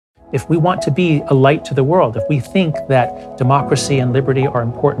If we want to be a light to the world, if we think that democracy and liberty are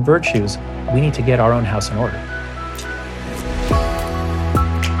important virtues, we need to get our own house in order.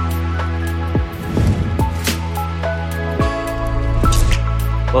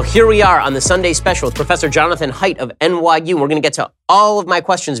 Well, here we are on the Sunday special with Professor Jonathan Haidt of NYU. We're going to get to all of my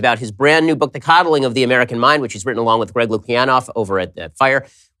questions about his brand new book, The Coddling of the American Mind, which he's written along with Greg Lukianoff over at FIRE.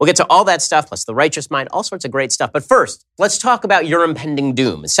 We'll get to all that stuff, plus The Righteous Mind, all sorts of great stuff. But first, let's talk about your impending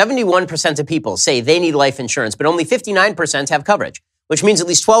doom. 71% of people say they need life insurance, but only 59% have coverage, which means at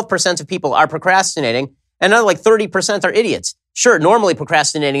least 12% of people are procrastinating, and another like 30% are idiots. Sure, normally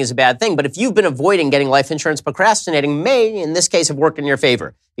procrastinating is a bad thing, but if you've been avoiding getting life insurance, procrastinating may, in this case, have worked in your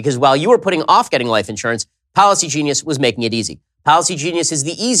favor. Because while you were putting off getting life insurance, Policy Genius was making it easy. Policy Genius is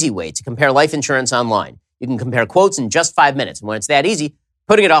the easy way to compare life insurance online. You can compare quotes in just 5 minutes. And when it's that easy,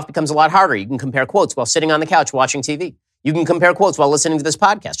 putting it off becomes a lot harder. You can compare quotes while sitting on the couch watching TV. You can compare quotes while listening to this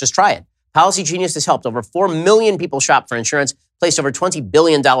podcast. Just try it. Policy Genius has helped over 4 million people shop for insurance, placed over $20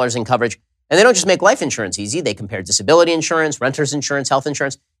 billion in coverage. And they don't just make life insurance easy. They compare disability insurance, renter's insurance, health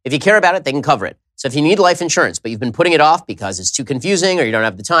insurance. If you care about it, they can cover it. So if you need life insurance, but you've been putting it off because it's too confusing or you don't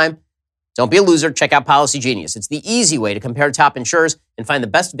have the time, don't be a loser. Check out Policy Genius. It's the easy way to compare top insurers and find the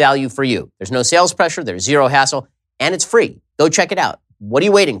best value for you. There's no sales pressure. There's zero hassle. And it's free. Go check it out. What are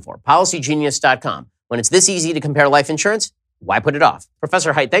you waiting for? PolicyGenius.com. When it's this easy to compare life insurance, why put it off?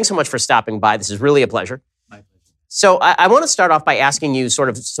 Professor Haidt, thanks so much for stopping by. This is really a pleasure. So I want to start off by asking you sort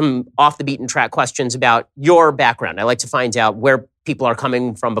of some off-the-beaten-track questions about your background. I like to find out where people are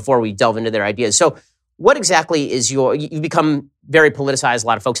coming from before we delve into their ideas. So what exactly is you've become very politicized. A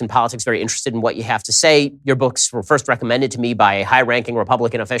lot of folks in politics very interested in what you have to say. Your books were first recommended to me by a high-ranking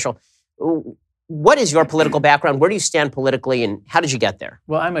Republican official. What is your political background? Where do you stand politically, and how did you get there?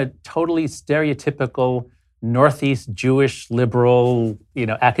 Well, I'm a totally stereotypical Northeast Jewish liberal,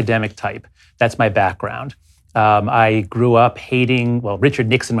 academic type. That's my background. I grew up hating, Richard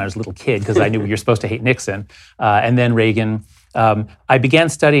Nixon when I was a little kid because I knew you're supposed to hate Nixon, and then Reagan. I began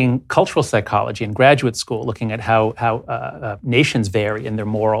studying cultural psychology in graduate school, looking at how nations vary in their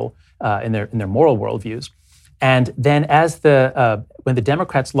moral in their moral worldviews. And then when the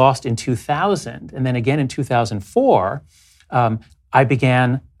Democrats lost in 2000, and then again in 2004, I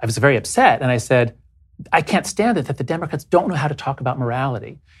was very upset, and I said, I can't stand it that the Democrats don't know how to talk about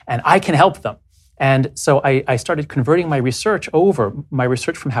morality, and I can help them. And so I started converting my research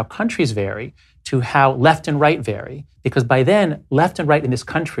from how countries vary to how left and right vary. Because by then, left and right in this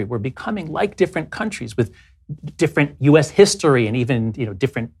country were becoming like different countries with different U.S. history and even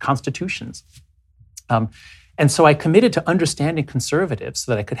different constitutions. And so I committed to understanding conservatives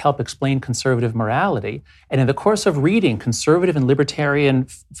so that I could help explain conservative morality. And in the course of reading conservative and libertarian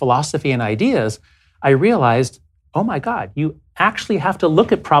philosophy and ideas, I realized, oh my God, you actually have to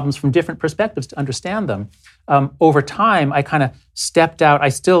look at problems from different perspectives to understand them. Over time, I kind of stepped out.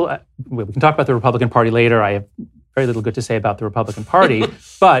 We can talk about the Republican Party later. I have very little good to say about the Republican Party,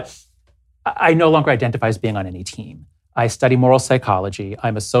 but I no longer identify as being on any team. I study moral psychology.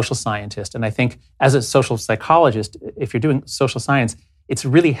 I'm a social scientist. And I think as a social psychologist, if you're doing social science, it's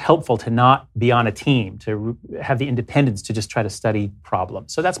really helpful to not be on a team, to have the independence to just try to study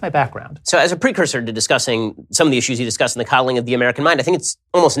problems. So that's my background. So as a precursor to discussing some of the issues you discussed in The Coddling of the American Mind, I think it's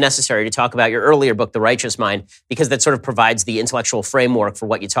almost necessary to talk about your earlier book, The Righteous Mind, because that sort of provides the intellectual framework for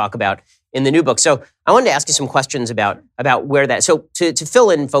what you talk about in the new book. So I wanted to ask you some questions about where that... So to fill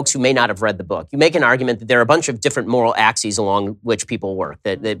in folks who may not have read the book, you make an argument that there are a bunch of different moral axes along which people work,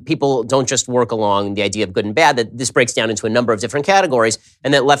 that people don't just work along the idea of good and bad, that this breaks down into a number of different categories,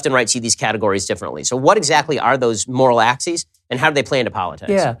 and that left and right see these categories differently. So what exactly are those moral axes, and how do they play into politics?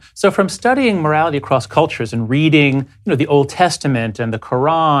 Yeah. So from studying morality across cultures and reading, the Old Testament and the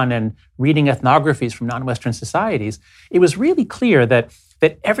Quran and reading ethnographies from non-Western societies, it was really clear that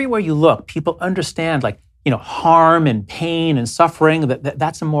everywhere you look, people understand harm and pain and suffering,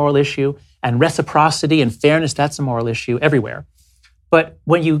 that's a moral issue, and reciprocity and fairness, that's a moral issue everywhere. But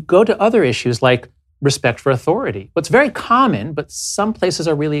when you go to other issues like respect for authority, what's very common, but some places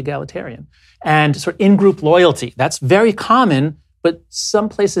are really egalitarian, and sort of in-group loyalty, that's very common, but some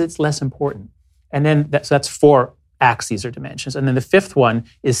places it's less important. And then that's 4 axes or dimensions. And then the 5th one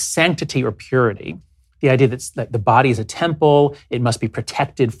is sanctity or purity. The idea that the body is a temple, it must be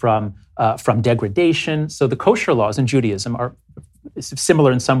protected from degradation. So the kosher laws in Judaism are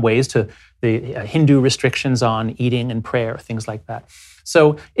similar in some ways to the Hindu restrictions on eating and prayer, things like that.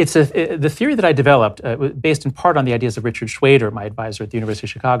 So it's the theory that I developed, based in part on the ideas of Richard Schwader, my advisor at the University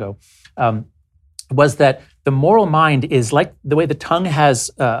of Chicago, was that the moral mind is like the way the tongue has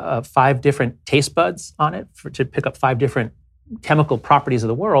 5 different taste buds on it to pick up 5 different chemical properties of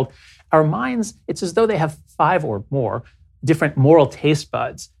the world, our minds, it's as though they have 5 or more different moral taste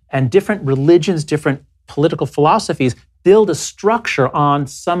buds, and different religions, different political philosophies build a structure on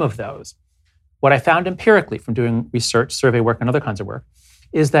some of those. What I found empirically from doing research, survey work, and other kinds of work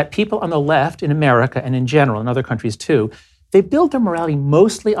is that people on the left in America and in general, in other countries too, they build their morality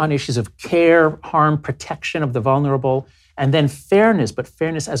mostly on issues of care, harm, protection of the vulnerable, and then fairness, but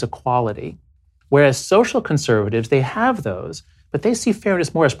fairness as a quality. Whereas social conservatives, they have those, but they see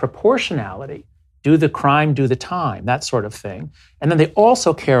fairness more as proportionality. Do the crime, do the time, that sort of thing. And then they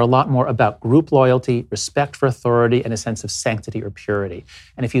also care a lot more about group loyalty, respect for authority, and a sense of sanctity or purity.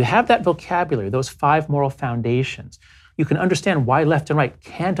 And if you have that vocabulary, those 5 moral foundations, you can understand why left and right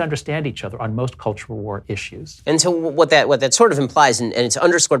can't understand each other on most cultural war issues. And so what that sort of implies, and it's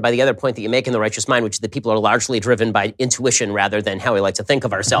underscored by the other point that you make in The Righteous Mind, which is that people are largely driven by intuition rather than how we like to think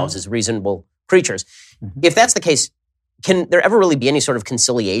of ourselves as reasonable creatures. If that's the case, can there ever really be any sort of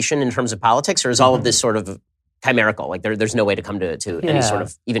conciliation in terms of politics, or is all of this sort of chimerical? Like there's no way to come to any sort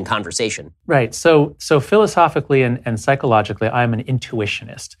of even conversation? Right. So philosophically and psychologically, I'm an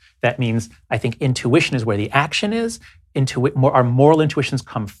intuitionist. That means I think intuition is where the action is. Our moral intuitions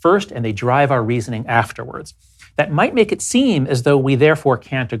come first, and they drive our reasoning afterwards. That might make it seem as though we therefore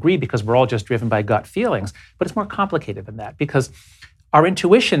can't agree because we're all just driven by gut feelings, but it's more complicated than that, because our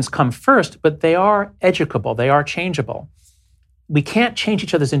intuitions come first, but they are educable, they are changeable. We can't change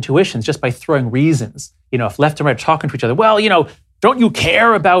each other's intuitions just by throwing reasons. If left and right are talking to each other, well, don't you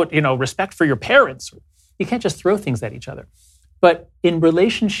care about, respect for your parents? You can't just throw things at each other. But in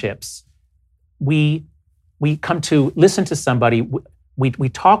relationships, we come to listen to somebody, we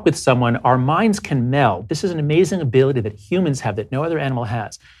talk with someone, our minds can meld. This is an amazing ability that humans have that no other animal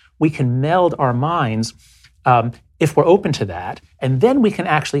has. We can meld our minds if we're open to that, and then we can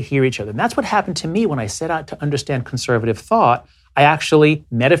actually hear each other. And that's what happened to me when I set out to understand conservative thought. I actually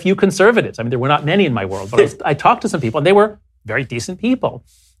met a few conservatives. I mean, there were not many in my world, but I talked to some people, and they were very decent people.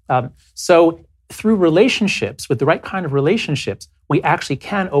 So through relationships, with the right kind of relationships, we actually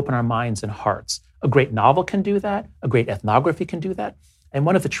can open our minds and hearts. A great novel can do that. A great ethnography can do that. And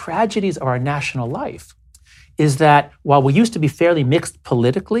one of the tragedies of our national life is that while we used to be fairly mixed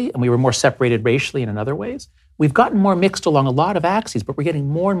politically, and we were more separated racially and in other ways, we've gotten more mixed along a lot of axes, but we're getting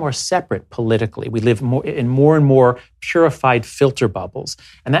more and more separate politically. We live in more and more purified filter bubbles,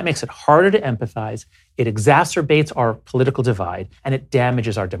 and that makes it harder to empathize. It exacerbates our political divide, and it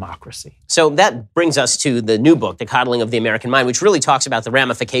damages our democracy. So that brings us to the new book, The Coddling of the American Mind, which really talks about the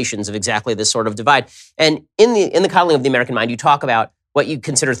ramifications of exactly this sort of divide. And in the Coddling of the American Mind, you talk about what you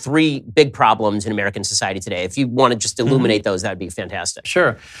consider 3 big problems in American society today. If you want to just illuminate those, that would be fantastic.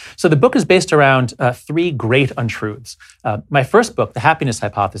 Sure. So the book is based around 3 great untruths. My first book, The Happiness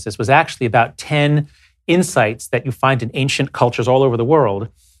Hypothesis, was actually about 10 insights that you find in ancient cultures all over the world,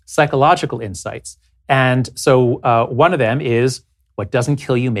 psychological insights. And so one of them is, what doesn't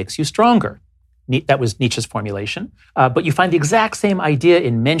kill you makes you stronger. That was Nietzsche's formulation. But you find the exact same idea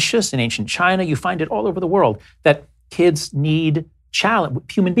in Mencius, in ancient China. You find it all over the world, that kids need challenge,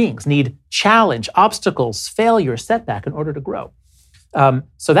 human beings need challenge, obstacles, failure, setback in order to grow.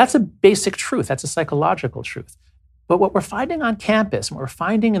 So that's a basic truth. That's a psychological truth. But what we're finding on campus, and what we're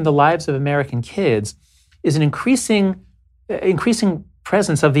finding in the lives of American kids, is an increasing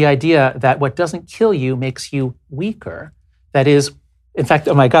presence of the idea that what doesn't kill you makes you weaker. That is, in fact,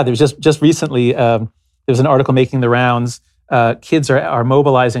 oh my God, there was just recently, there was an article making the rounds. Kids are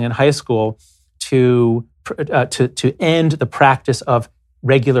mobilizing in high school to end the practice of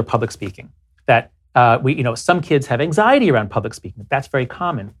regular public speaking. That some kids have anxiety around public speaking. That's very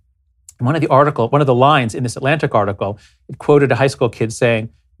common. And one of the lines in this Atlantic article, it quoted a high school kid saying,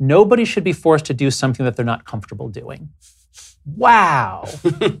 "Nobody should be forced to do something that they're not comfortable doing." Wow.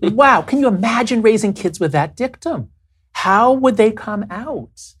 Wow. Can you imagine raising kids with that dictum? How would they come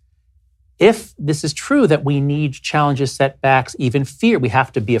out? If this is true, that we need challenges, setbacks, even fear, we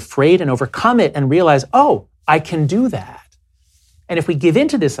have to be afraid and overcome it and realize, oh, I can do that. And if we give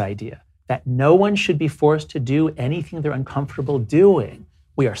into this idea that no one should be forced to do anything they're uncomfortable doing,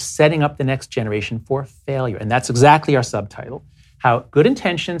 we are setting up the next generation for failure. And that's exactly our subtitle, how good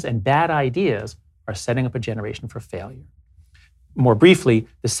intentions and bad ideas are setting up a generation for failure. More briefly,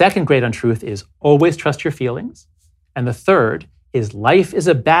 the second great untruth is always trust your feelings. And the third is life is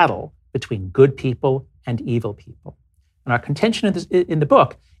a battle between good people and evil people. And our contention in the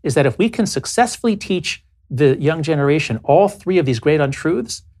book is that if we can successfully teach the young generation all 3 of these great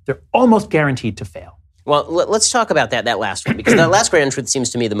untruths, they're almost guaranteed to fail. Well, let's talk about that last one, because that last great untruth seems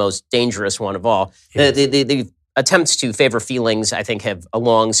to me the most dangerous one of all. The attempts to favor feelings, I think, have a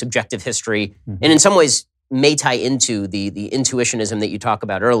long subjective history, and in some ways may tie into the intuitionism that you talk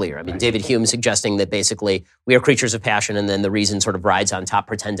about earlier. I mean, David Hume suggesting that basically we are creatures of passion, and then the reason sort of rides on top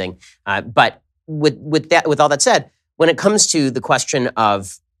pretending. But with all that said, when it comes to the question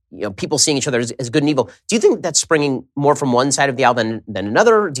of people seeing each other as good and evil, do you think that's springing more from one side of the aisle than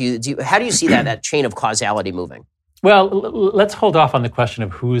another? How do you see that chain of causality moving? Well, let's hold off on the question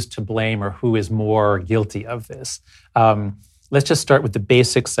of who's to blame or who is more guilty of this. Let's just start with the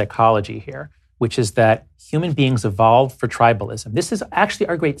basic psychology here, which is that human beings evolved for tribalism. This is actually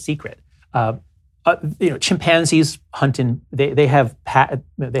our great secret. Chimpanzees hunt in. They have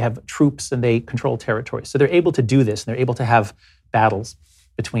troops and they control territories, so they're able to do this and they're able to have battles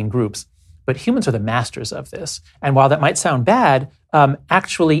between groups. But humans are the masters of this. And while that might sound bad,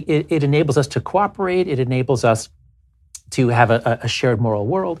 actually it enables us to cooperate. It enables us to have a shared moral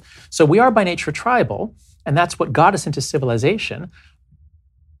world. So we are by nature tribal, and that's what got us into civilization.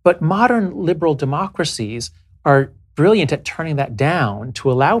 But modern liberal democracies are brilliant at turning that down to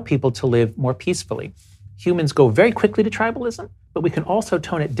allow people to live more peacefully. Humans go very quickly to tribalism, but we can also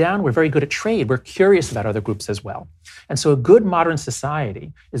tone it down. We're very good at trade. We're curious about other groups as well. And so a good modern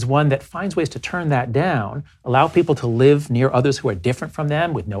society is one that finds ways to turn that down, allow people to live near others who are different from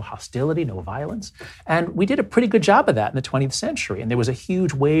them with no hostility, no violence. And we did a pretty good job of that in the 20th century. And there was a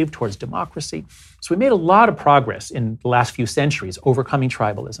huge wave towards democracy. So we made a lot of progress in the last few centuries overcoming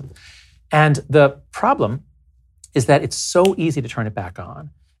tribalism. And the problem is that it's so easy to turn it back on.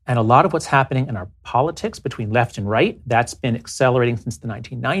 And a lot of what's happening in our politics between left and right, that's been accelerating since the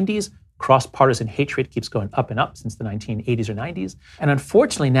 1990s. Cross-partisan hatred keeps going up and up since the 1980s or 90s. And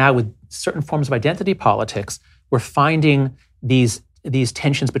unfortunately now with certain forms of identity politics, we're finding these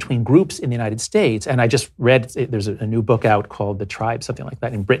tensions between groups in the United States. And I just read, there's a new book out called The Tribe, something like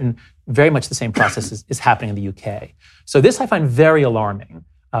that in Britain. Very much the same process is happening in the UK. So this I find very alarming.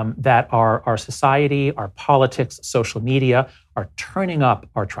 That our society, our politics, social media are turning up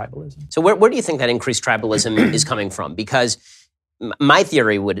our tribalism. So where do you think that increased tribalism is coming from? Because my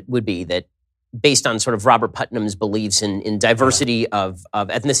theory would be that based on sort of Robert Putnam's beliefs in diversity of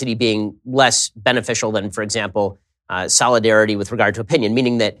ethnicity being less beneficial than, for example, solidarity with regard to opinion,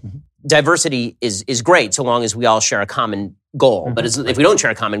 meaning that diversity is great so long as we all share a common goal. But if we don't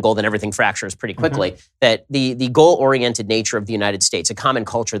share a common goal, then everything fractures pretty quickly. That the goal-oriented nature of the United States, a common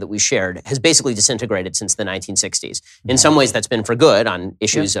culture that we shared, has basically disintegrated since the 1960s. In some ways, that's been for good on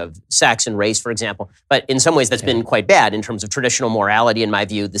issues of sex and race, for example. But in some ways, that's been quite bad in terms of traditional morality, in my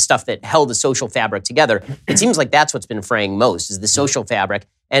view, the stuff that held the social fabric together. It seems like that's what's been fraying most, is the social fabric.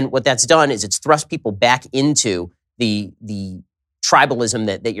 And what that's done is it's thrust people back into the tribalism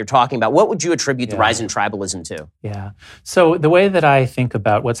that you're talking about. What would you attribute the rise in tribalism to? Yeah. So the way that I think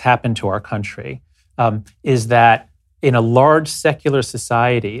about what's happened to our country is that in a large secular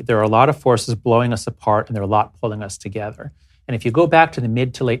society, there are a lot of forces blowing us apart and there are a lot pulling us together. And if you go back to the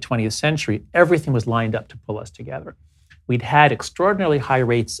mid to late 20th century, everything was lined up to pull us together. We'd had extraordinarily high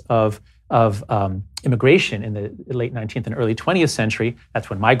rates of immigration in the late 19th and early 20th century. That's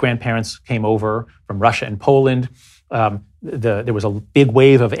when my grandparents came over from Russia and Poland. There was a big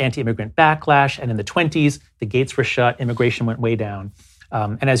wave of anti-immigrant backlash, and in the 20s, the gates were shut, immigration went way down.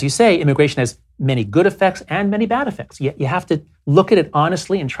 And as you say, immigration has many good effects and many bad effects. You have to look at it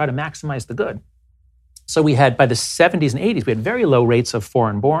honestly and try to maximize the good. So we had, by the 70s and 80s, we had very low rates of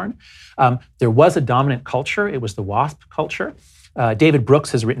foreign-born. There was a dominant culture. It was the WASP culture. David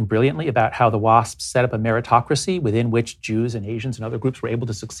Brooks has written brilliantly about how the WASP set up a meritocracy within which Jews and Asians and other groups were able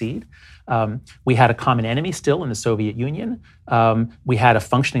to succeed. We had a common enemy still in the Soviet Union. We had a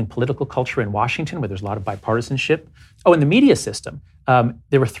functioning political culture in Washington where there's a lot of bipartisanship. Oh, in the media system,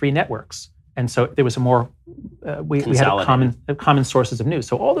 there were 3 networks. And so there was a more, we had common sources of news.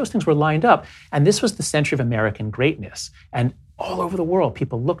 So all those things were lined up. And this was the century of American greatness. And all over the world,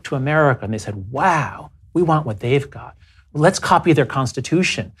 people looked to America and they said, wow, we want what they've got. Let's copy their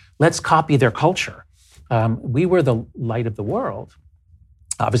constitution. Let's copy their culture. We were the light of the world.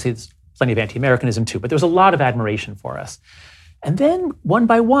 Obviously, there's plenty of anti-Americanism too, but there was a lot of admiration for us. And then, one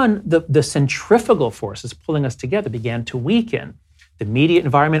by one, the centrifugal forces pulling us together began to weaken. The media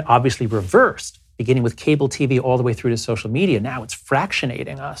environment obviously reversed, beginning with cable TV all the way through to social media. Now it's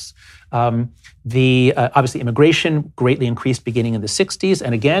fractionating us. Obviously, immigration greatly increased beginning in the 60s.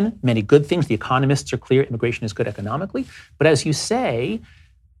 And again, many good things. The economists are clear immigration is good economically. But as you say,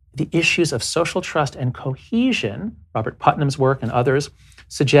 the issues of social trust and cohesion, Robert Putnam's work and others,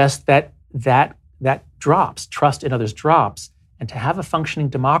 suggest that drops, trust in others drops. And to have a functioning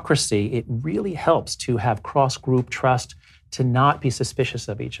democracy, it really helps to have cross-group trust, to not be suspicious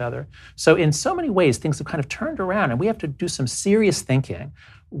of each other. So in so many ways, things have kind of turned around and we have to do some serious thinking.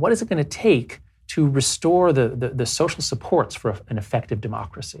 What is it going to take to restore the social supports for an effective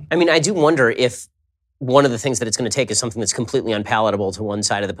democracy. I mean, I do wonder if one of the things that it's going to take is something that's completely unpalatable to one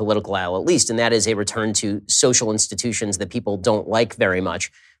side of the political aisle, at least, and that is a return to social institutions that people don't like very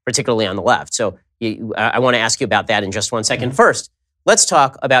much, particularly on the left. So I want to ask you about that in just one second. First, let's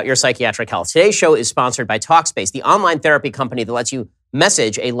talk about your psychiatric health. Today's show is sponsored by Talkspace, the online therapy company that lets you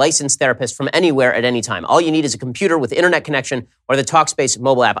message a licensed therapist from anywhere at any time. All you need is a computer with internet connection or the Talkspace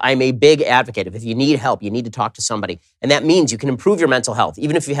mobile app. I'm a big advocate of if you need help, you need to talk to somebody. And that means you can improve your mental health,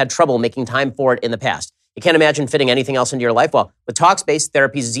 even if you had trouble making time for it in the past. You can't imagine fitting anything else into your life. Well, with Talkspace,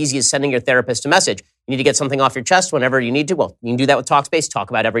 therapy is as easy as sending your therapist a message. You need to get something off your chest whenever you need to. Well, you can do that with Talkspace. Talk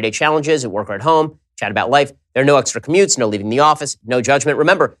about everyday challenges at work or at home. Chat about life. There are no extra commutes, no leaving the office, no judgment.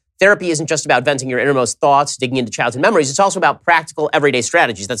 Remember, therapy isn't just about venting your innermost thoughts, digging into childhood memories. It's also about practical, everyday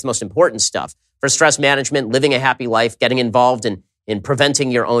strategies. That's the most important stuff. For stress management, living a happy life, getting involved in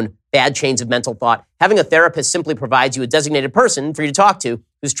preventing your own bad chains of mental thought. Having a therapist simply provides you a designated person for you to talk to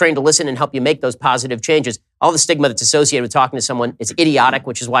who's trained to listen and help you make those positive changes. All the stigma that's associated with talking to someone is idiotic,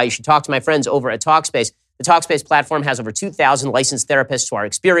 which is why you should talk to my friends over at Talkspace. The Talkspace platform has over 2,000 licensed therapists who are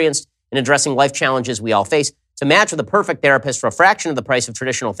experienced in addressing life challenges we all face. To match with the perfect therapist for a fraction of the price of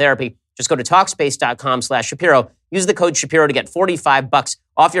traditional therapy, just go to Talkspace.com/Shapiro. Use the code Shapiro to get $45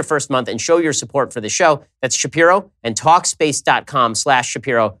 off your first month and show your support for the show. That's Shapiro and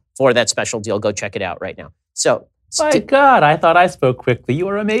Talkspace.com/Shapiro for that special deal. Go check it out right now. So, my God, I thought I spoke quickly. You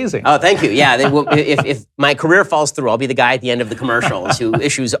are amazing. Oh, thank you. Yeah, if my career falls through, I'll be the guy at the end of the commercials who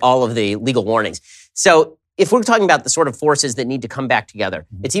issues all of the legal warnings. So, if we're talking about the sort of forces that need to come back together,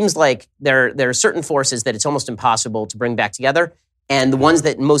 it seems like there are certain forces that it's almost impossible to bring back together. And the ones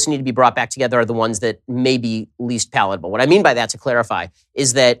that most need to be brought back together are the ones that may be least palatable. What I mean by that, to clarify,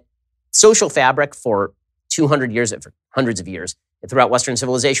 is that social fabric for 200 years, for hundreds of years, throughout Western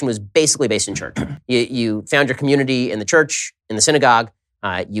civilization was basically based in church. You found your community in the church, in the synagogue.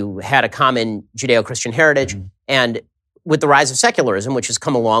 You had a common Judeo-Christian heritage. And with the rise of secularism, which has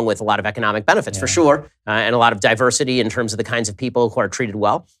come along with a lot of economic benefits for sure, and a lot of diversity in terms of the kinds of people who are treated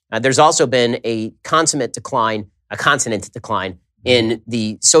well, there's also been a consonant decline in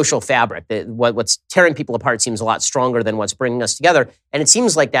the social fabric. What's tearing people apart seems a lot stronger than what's bringing us together. And it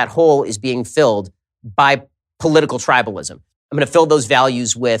seems like that hole is being filled by political tribalism. I'm going to fill those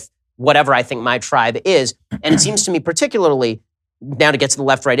values with whatever I think my tribe is. And it seems to me particularly, now to get to the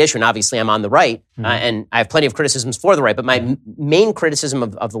left-right issue, and obviously I'm on the right, and I have plenty of criticisms for the right, but my main criticism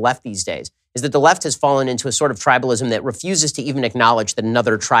of the left these days is that the left has fallen into a sort of tribalism that refuses to even acknowledge that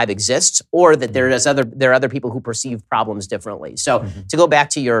another tribe exists or that there are other people who perceive problems differently. So to go back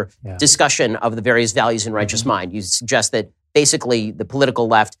to your discussion of the various values in righteous mind, you suggest that basically the political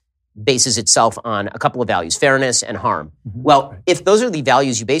left bases itself on a couple of values, fairness and harm. Well, if those are the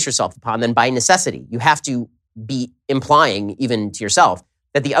values you base yourself upon, then by necessity, you have to be implying, even to yourself,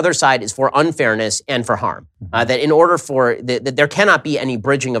 that the other side is for unfairness and for harm. That in order for, that there cannot be any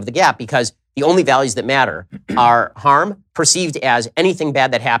bridging of the gap because the only values that matter are harm, perceived as anything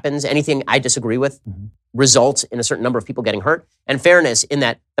bad that happens, anything I disagree with, results in a certain number of people getting hurt, and fairness in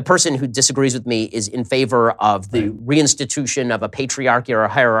that the person who disagrees with me is in favor of the reinstitution of a patriarchy or a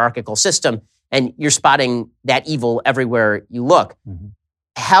hierarchical system, and you're spotting that evil everywhere you look.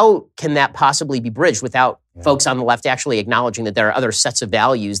 How can that possibly be bridged without folks on the left actually acknowledging that there are other sets of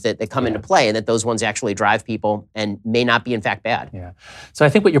values that come into play and that those ones actually drive people and may not be in fact bad? So I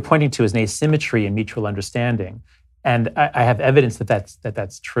think what you're pointing to is an asymmetry in mutual understanding. And I have evidence that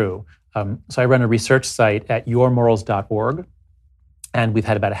that's true. So I run a research site at yourmorals.org, and we've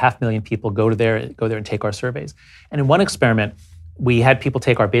had about 500,000 people go there and take our surveys. And in one experiment, we had people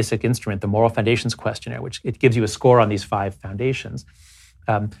take our basic instrument, the Moral Foundations Questionnaire, which it gives you a score on these 5 foundations.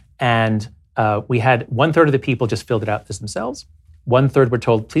 And we had 1/3 of the people just filled it out as themselves. 1/3 were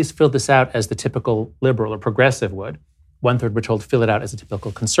told, please fill this out as the typical liberal or progressive would. 1/3 were told, fill it out as a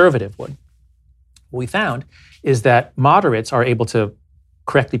typical conservative would. What we found is that moderates are able to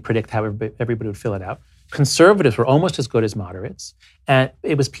correctly predict how everybody would fill it out. Conservatives were almost as good as moderates. And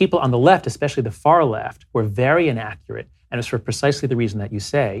it was people on the left, especially the far left, were very inaccurate. And it's for precisely the reason that you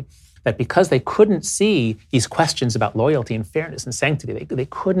say, that because they couldn't see these questions about loyalty and fairness and sanctity, they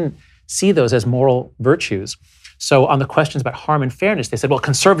couldn't see those as moral virtues. So on the questions about harm and fairness, they said, well,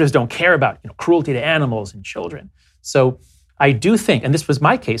 conservatives don't care about cruelty to animals and children. So I do think, and this was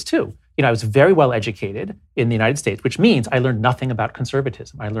my case too, I was very well educated in the United States, which means I learned nothing about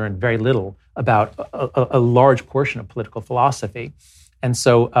conservatism. I learned very little about a large portion of political philosophy. And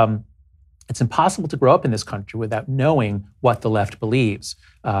so it's impossible to grow up in this country without knowing what the left believes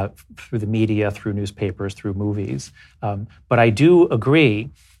through the media, through newspapers, through movies. But I do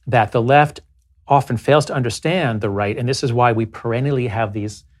agree that the left often fails to understand the right, and this is why we perennially have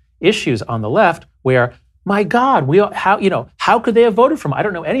these issues on the left where, my God, how could they have voted for him? I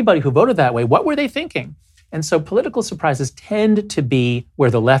don't know anybody who voted that way. What were they thinking? And so political surprises tend to be where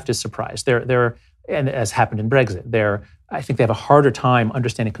the left is surprised. And as happened in Brexit, I think they have a harder time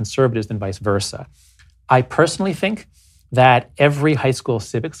understanding conservatives than vice versa. I personally think that every high school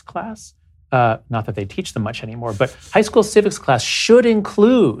civics class, not that they teach them much anymore, but high school civics class should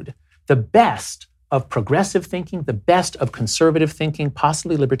include the best of progressive thinking, the best of conservative thinking,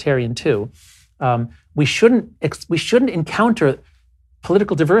 possibly libertarian too. We shouldn't encounter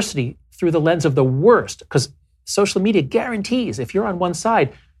political diversity through the lens of the worst, because social media guarantees if you're on one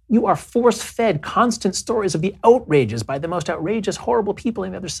side, you are force-fed constant stories of the outrages by the most outrageous, horrible people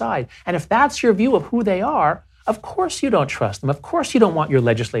on the other side. And if that's your view of who they are, of course you don't trust them. Of course you don't want your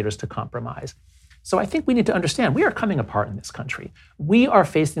legislators to compromise. So I think we need to understand we are coming apart in this country. We are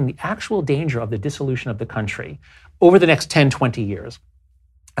facing the actual danger of the dissolution of the country over the next 10, 20 years.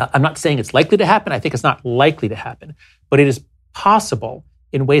 I'm not saying it's likely to happen. I think it's not likely to happen. But it is possible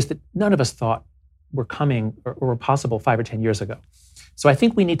in ways that none of us thought were coming or were possible 5 or 10 years ago. So I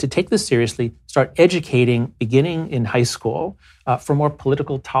think we need to take this seriously, start educating, beginning in high school, for more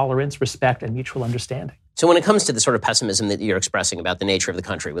political tolerance, respect, and mutual understanding. So when it comes to the sort of pessimism that you're expressing about the nature of the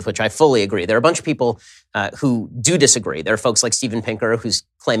country, with which I fully agree, there are a bunch of people who do disagree. There are folks like Steven Pinker who's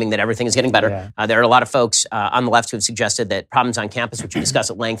claiming that everything is getting better. Yeah. There are a lot of folks on the left who have suggested that problems on campus, which we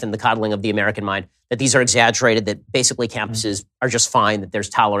discuss at length in The Coddling of the American Mind, that these are exaggerated, that basically campuses are just fine, that there's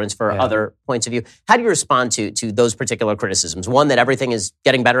tolerance for other points of view. How do you respond to those particular criticisms? One, that everything is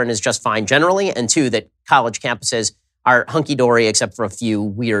getting better and is just fine generally, and two, that college campuses are hunky-dory except for a few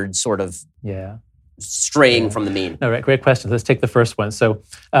weird sort of straying from the mean? No, right, great question. Let's take the first one. So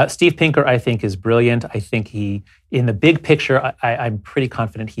Steve Pinker, I think, is brilliant. I think he, in the big picture, I'm pretty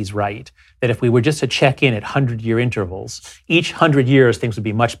confident he's right, that if we were just to check in at 100-year intervals, each 100 years, things would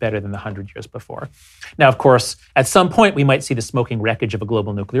be much better than the 100 years before. Now, of course, at some point, we might see the smoking wreckage of a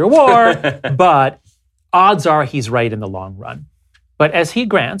global nuclear war, but odds are he's right in the long run. But as he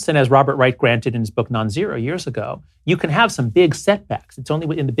grants, and as Robert Wright granted in his book Non-Zero years ago, you can have some big setbacks. It's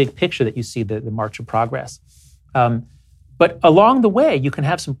only in the big picture that you see the march of progress. But along the way, you can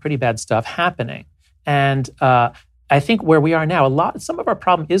have some pretty bad stuff happening. And I think where we are now, some of our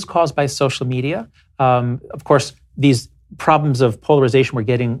problem is caused by social media. Of course, these problems of polarization were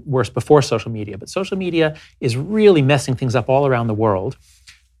getting worse before social media, but social media is really messing things up all around the world.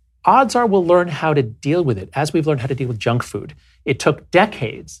 Odds are we'll learn how to deal with it, as we've learned how to deal with junk food. It took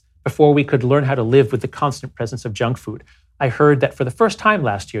decades before we could learn how to live with the constant presence of junk food. I heard that for the first time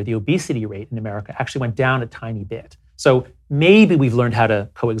last year, the obesity rate in America actually went down a tiny bit. So maybe we've learned how to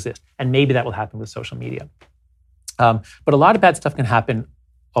coexist, and maybe that will happen with social media. But a lot of bad stuff can happen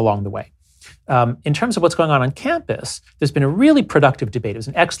along the way. In terms of what's going on campus, there's been a really productive debate. It was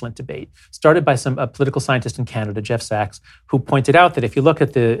an excellent debate, started by a political scientist in Canada, Jeff Sachs, who pointed out that if you look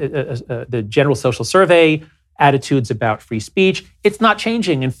at the general social survey, attitudes about free speech, it's not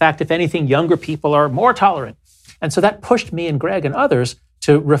changing. In fact, if anything, younger people are more tolerant. And so that pushed me and Greg and others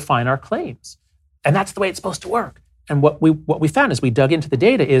to refine our claims. And that's the way it's supposed to work. And what we found as we dug into the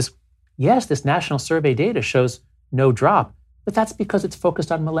data is, yes, this national survey data shows no drop, but that's because it's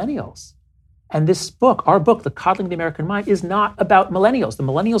focused on millennials. And this book, our book, The Coddling of the American Mind, is not about millennials. The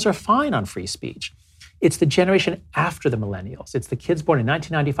millennials are fine on free speech. It's the generation after the millennials. It's the kids born in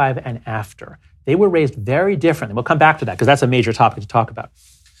 1995 and after. They were raised very differently. We'll come back to that because that's a major topic to talk about.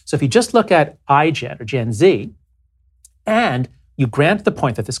 So if you just look at iGen or Gen Z, and you grant the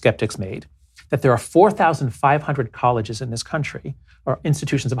point that the skeptics made, that there are 4,500 colleges in this country, or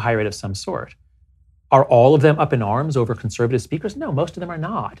institutions of higher ed of some sort, are all of them up in arms over conservative speakers? No, most of them are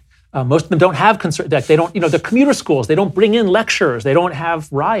not. Most of them don't have they don't, the commuter schools, they don't bring in lecturers, they don't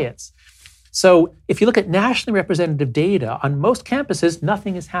have riots. So if you look at nationally representative data, on most campuses,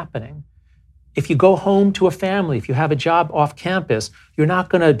 nothing is happening. If you go home to a family, if you have a job off campus, you're not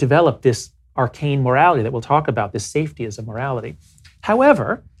going to develop this arcane morality that we'll talk about, this safetyism morality.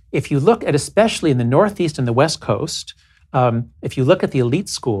 However, if you look at, especially in the Northeast and the West Coast, if you look at the elite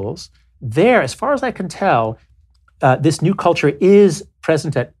schools, there, as far as I can tell, this new culture is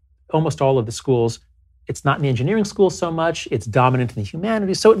present at almost all of the schools. It's not in the engineering schools so much. It's dominant in the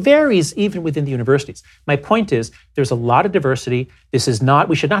humanities. So it varies even within the universities. My point is, there's a lot of diversity. We should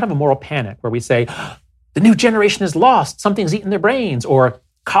not have a moral panic where we say, the new generation is lost, something's eaten their brains, or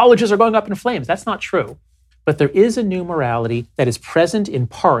colleges are going up in flames. That's not true. But there is a new morality that is present in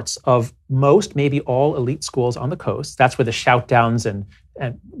parts of most, maybe all elite schools on the coast. That's where the shout-downs and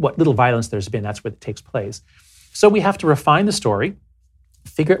what little violence there's been, that's where it takes place. So we have to refine the story,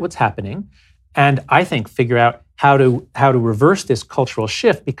 figure out what's happening, and I think figure out how to reverse this cultural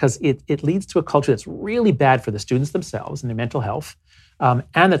shift, because it leads to a culture that's really bad for the students themselves and their mental health,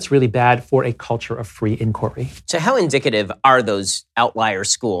 and that's really bad for a culture of free inquiry. So how indicative are those outlier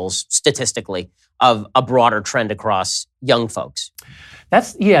schools statistically of a broader trend across young folks?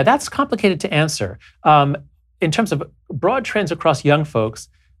 That's complicated to answer. In terms of broad trends across young folks,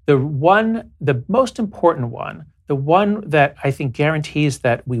 the most important one, the one that I think guarantees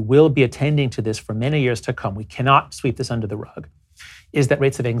that we will be attending to this for many years to come, we cannot sweep this under the rug, is that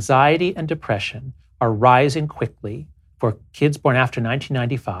rates of anxiety and depression are rising quickly for kids born after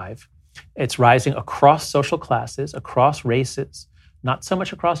 1995. It's rising across social classes, across races, not so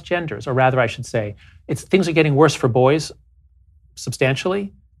much across genders, or rather I should say, things are getting worse for boys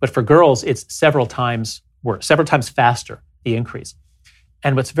substantially, but for girls, it's several times worse, several times faster, the increase.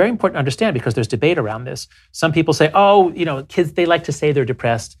 And what's very important to understand, because there's debate around this, some people say, kids, they like to say they're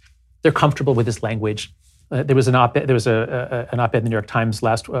depressed. They're comfortable with this language. There was an op-ed in the New York Times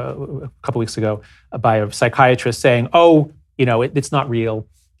a couple weeks ago by a psychiatrist saying, it's not real.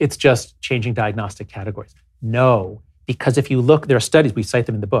 It's just changing diagnostic categories. No, because if you look, there are studies, we cite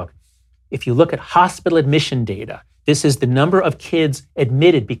them in the book. If you look at hospital admission data, this is the number of kids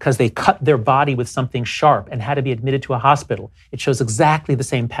admitted because they cut their body with something sharp and had to be admitted to a hospital. It shows exactly the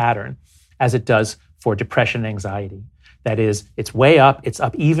same pattern as it does for depression and anxiety. That is, it's way up. It's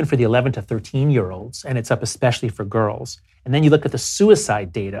up even for the 11 to 13-year-olds, and it's up especially for girls. And then you look at the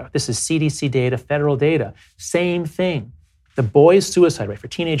suicide data. This is CDC data, federal data. Same thing. The boys' suicide rate for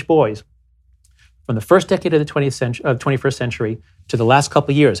teenage boys, from the first decade of the 21st century to the last couple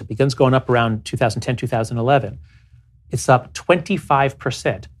of years, it begins going up around 2010, 2011. It's up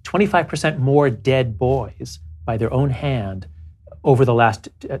 25%. 25% more dead boys by their own hand over the last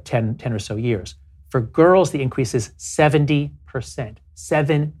 10 or so years. For girls, the increase is 70%,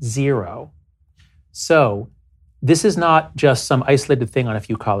 7-0. So this is not just some isolated thing on a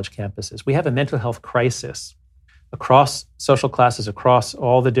few college campuses. We have a mental health crisis across social classes, across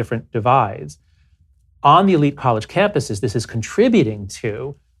all the different divides. On the elite college campuses, this is contributing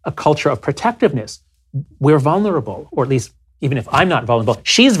to a culture of protectiveness. We're vulnerable, or at least even if I'm not vulnerable,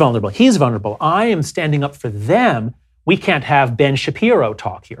 she's vulnerable, he's vulnerable. I am standing up for them. We can't have Ben Shapiro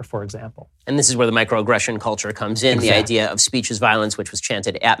talk here, for example. And this is where the microaggression culture comes in, exactly. The idea of speech is violence, which was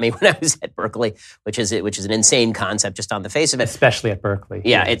chanted at me when I was at Berkeley, which is an insane concept just on the face of it. Especially at Berkeley.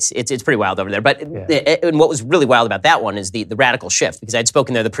 Yeah. It's pretty wild over there. But and what was really wild about that one is the radical shift, because I'd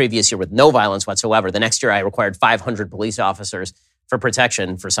spoken there the previous year with no violence whatsoever. The next year I required 500 police officers for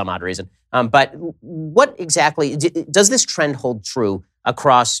protection for some odd reason. But what exactly, does this trend hold true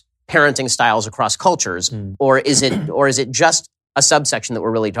across parenting styles across cultures, or is it just a subsection that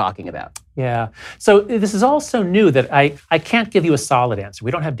we're really talking about? Yeah. So this is all so new that I can't give you a solid answer.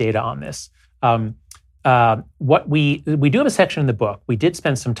 We don't have data on this. What we do have a section in the book. We did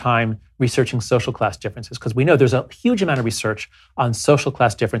spend some time researching social class differences because we know there's a huge amount of research on social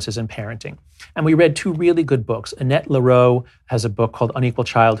class differences in parenting. And we read two really good books. Annette Leroux has a book called Unequal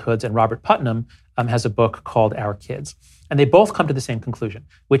Childhoods, and Robert Putnam has a book called Our Kids. And they both come to the same conclusion,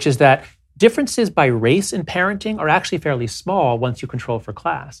 which is that differences by race in parenting are actually fairly small once you control for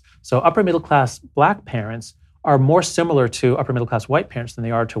class. So upper middle class Black parents are more similar to upper middle class white parents than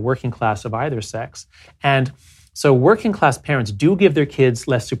they are to working class of either sex. And so working class parents do give their kids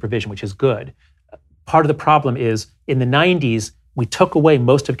less supervision, which is good. Part of the problem is in the 90s, we took away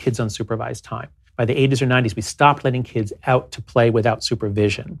most of kids' unsupervised time. By the 80s or 90s, we stopped letting kids out to play without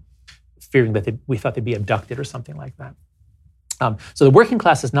supervision, fearing that we thought they'd be abducted or something like that. So the working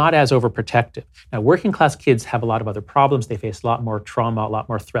class is not as overprotective. Now, working class kids have a lot of other problems. They face a lot more trauma, a lot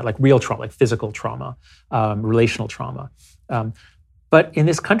more threat, like real trauma, like physical trauma, relational trauma. But in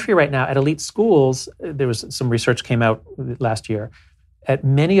this country right now, at elite schools, there was some research came out last year. At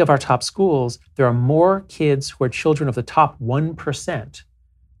many of our top schools, there are more kids who are children of the top 1%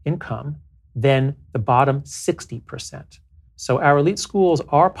 income than the bottom 60%. So our elite schools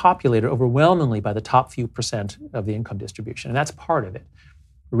are populated overwhelmingly by the top few percent of the income distribution, and that's part of it.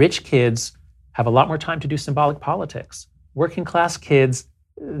 Rich kids have a lot more time to do symbolic politics. Working class kids,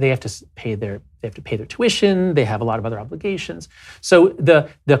 they have to pay their tuition. They have a lot of other obligations. So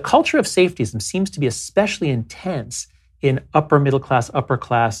the culture of safetyism seems to be especially intense in upper middle class, upper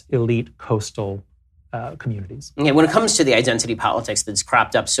class, elite coastal communities. Yeah, when it comes to the identity politics that's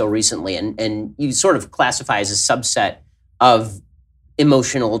cropped up so recently, and you sort of classify as a subset of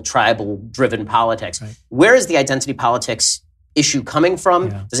emotional, tribal-driven politics. Right. Where is the identity politics issue coming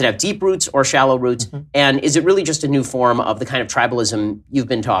from? Yeah. Does it have deep roots or shallow roots? Mm-hmm. And is it really just a new form of the kind of tribalism you've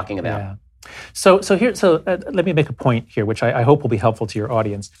been talking about? Yeah. So let me make a point here, which I hope will be helpful to your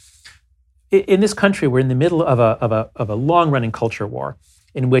audience. in this country, we're in the middle of a long-running culture war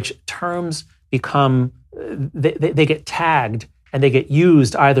in which terms become, they get tagged and they get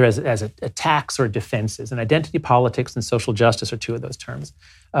used either as attacks or defenses. And identity politics and social justice are two of those terms.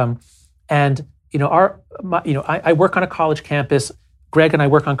 I work on a college campus. Greg and I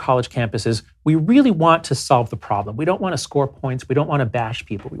work on college campuses. We really want to solve the problem. We don't want to score points. We don't want to bash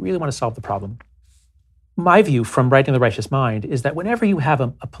people. We really want to solve the problem. My view from Writing the Righteous Mind is that whenever you have a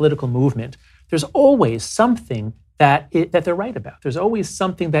political movement, there's always something that they're right about. There's always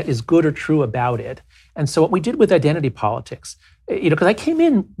something that is good or true about it. And so what we did with identity politics, because I came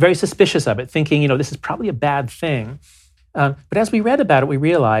in very suspicious of it, thinking, this is probably a bad thing. But as we read about it, we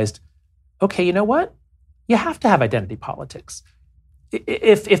realized, okay, you know what? You have to have identity politics.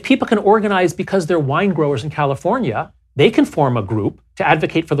 If people can organize because they're wine growers in California, they can form a group to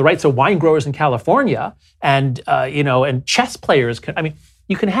advocate for the rights of wine growers in California, and chess players can. I mean,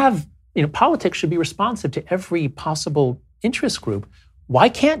 you can have. Politics should be responsive to every possible interest group. Why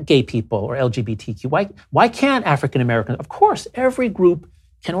can't gay people or LGBTQ? Why can't African Americans? Of course, every group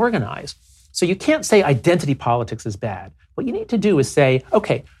can organize. So you can't say identity politics is bad. What you need to do is say,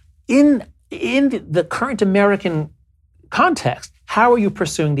 okay, in the current American context, how are you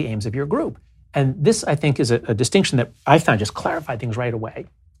pursuing the aims of your group? And this, I think, is a distinction that I found just clarified things right away.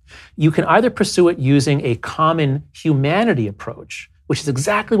 You can either pursue it using a common humanity approach, which is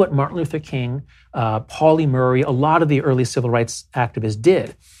exactly what Martin Luther King, Pauli Murray, a lot of the early civil rights activists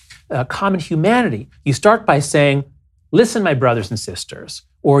did. Common humanity, you start by saying, listen, my brothers and sisters,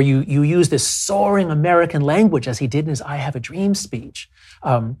 or you use this soaring American language as he did in his I Have a Dream speech.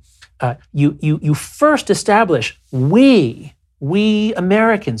 You first establish we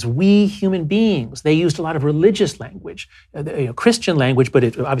Americans, we human beings. They used a lot of religious language, Christian language,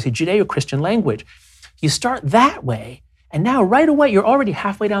 but obviously Judeo-Christian language. You start that way, and now right away you're already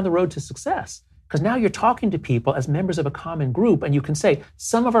halfway down the road to success, because now you're talking to people as members of a common group, and you can say,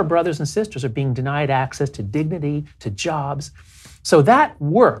 some of our brothers and sisters are being denied access to dignity, to jobs. So that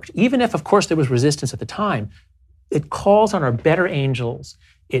worked, even if, of course, there was resistance at the time. It calls on our better angels,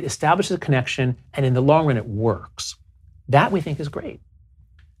 it establishes a connection, and in the long run, it works. That we think is great.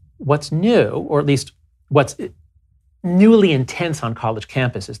 What's new, or at least what's newly intense on college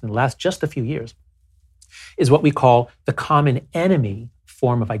campuses in the last just a few years, is what we call the common enemy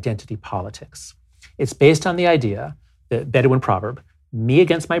form of identity politics. It's based on the idea, the Bedouin proverb, me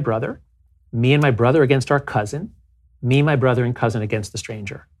against my brother, me and my brother against our cousin, me, my brother, and cousin against the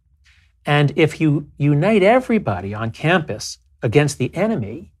stranger. And if you unite everybody on campus against the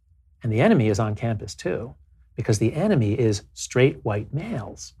enemy, and the enemy is on campus too, because the enemy is straight white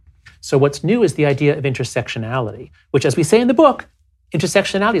males. So what's new is the idea of intersectionality, which, as we say in the book,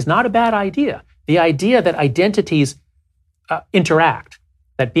 intersectionality is not a bad idea. The idea that identities interact,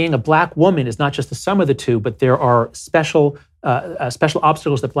 that being a Black woman is not just the sum of the two, but there are special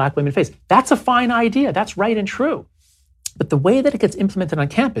obstacles that Black women face. That's a fine idea. That's right and true. But the way that it gets implemented on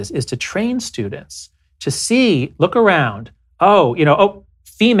campus is to train students to see, look around,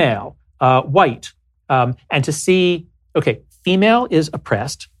 female, white, and to see, okay, female is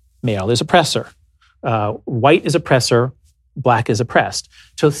oppressed, male is oppressor, white is oppressor, Black is oppressed.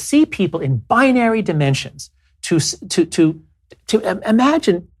 To see people in binary dimensions, to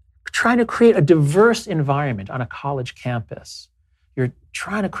imagine trying to create a diverse environment on a college campus. You're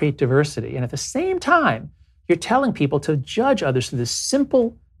trying to create diversity, and at the same time, you're telling people to judge others through this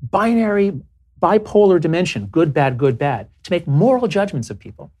simple binary bipolar dimension, good, bad, to make moral judgments of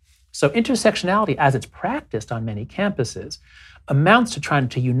people. So intersectionality, as it's practiced on many campuses, amounts to trying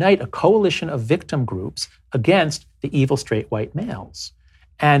to unite a coalition of victim groups against the evil straight white males.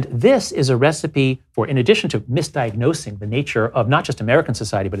 And this is a recipe for, in addition to misdiagnosing the nature of not just American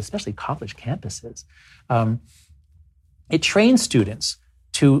society, but especially college campuses, it trains students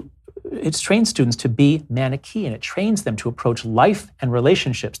to be Manichaean. It trains them to approach life and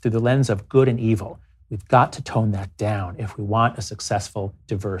relationships through the lens of good and evil. We've got to tone that down if we want a successful,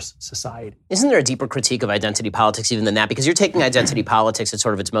 diverse society. Isn't there a deeper critique of identity politics even than that? Because you're taking identity politics at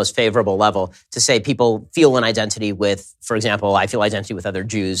sort of its most favorable level to say people feel an identity with, for example, I feel identity with other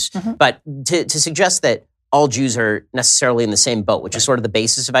Jews. Mm-hmm. But to suggest that all Jews are necessarily in the same boat, which is sort of the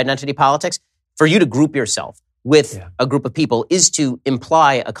basis of identity politics, for you to group yourself with a group of people is to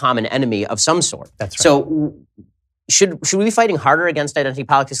imply a common enemy of some sort. That's right. So should we be fighting harder against identity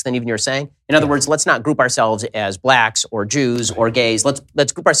politics than even you're saying? In other words, let's not group ourselves as Blacks or Jews or gays.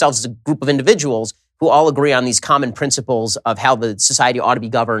 Let's group ourselves as a group of individuals who all agree on these common principles of how the society ought to be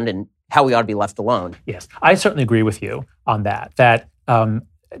governed and how we ought to be left alone. Yes, I certainly agree with you on that. That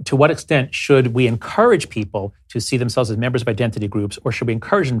to what extent should we encourage people to see themselves as members of identity groups, or should we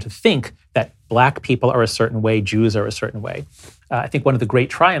encourage them to think that Black people are a certain way, Jews are a certain way? I think one of the great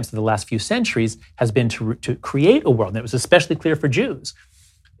triumphs of the last few centuries has been to create a world, and it was especially clear for Jews.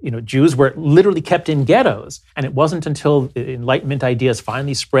 Jews were literally kept in ghettos, and it wasn't until the Enlightenment ideas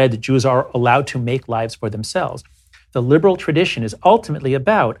finally spread that Jews are allowed to make lives for themselves. The liberal tradition is ultimately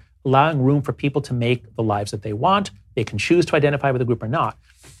about allowing room for people to make the lives that they want. They can choose to identify with a group or not.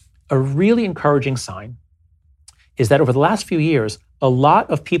 A really encouraging sign is that over the last few years, a lot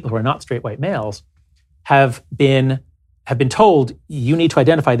of people who are not straight white males have been told, you need to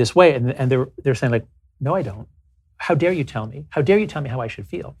identify this way, and they're saying like, no, I don't. How dare you tell me? How dare you tell me how I should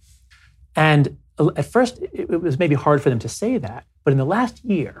feel? And at first, it was maybe hard for them to say that, but in the last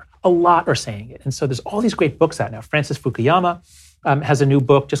year, a lot are saying it. And so there's all these great books out now. Francis Fukuyama has a new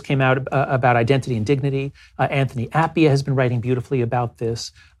book, just came out about identity and dignity. Anthony Appiah has been writing beautifully about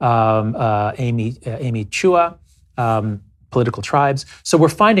this. Amy Chua, Political Tribes. So we're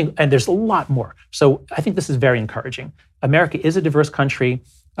finding, and there's a lot more. So I think this is very encouraging. America is a diverse country.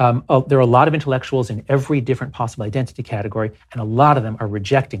 There are a lot of intellectuals in every different possible identity category, and a lot of them are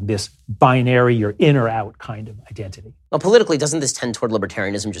rejecting this binary, you're in or out kind of identity. Well, politically, doesn't this tend toward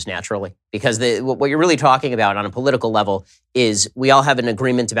libertarianism just naturally? Because what you're really talking about on a political level is we all have an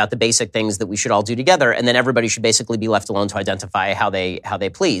agreement about the basic things that we should all do together, and then everybody should basically be left alone to identify how they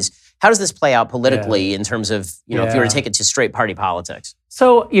please. How does this play out politically in terms of, if you were to take it to straight party politics?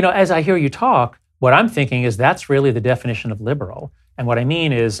 So, as I hear you talk, what I'm thinking is that's really the definition of liberal. And what I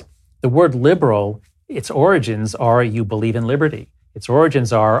mean is the word liberal, its origins are you believe in liberty. Its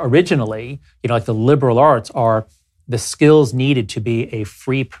origins are originally, like the liberal arts are the skills needed to be a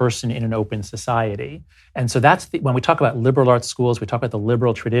free person in an open society. And so that's when we talk about liberal arts schools, we talk about the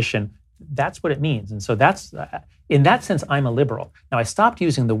liberal tradition, that's what it means. And so that's, in that sense, I'm a liberal. Now, I stopped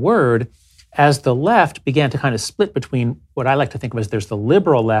using the word as the left began to kind of split between what I like to think of as there's the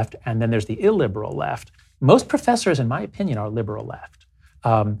liberal left and then there's the illiberal left. Most professors, in my opinion, are liberal left.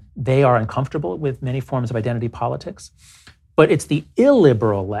 They are uncomfortable with many forms of identity politics, but it's the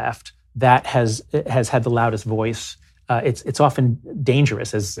illiberal left that has had the loudest voice. It's often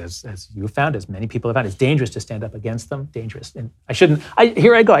dangerous, as you have found, as many people have found. It's dangerous to stand up against them. Dangerous, and I shouldn't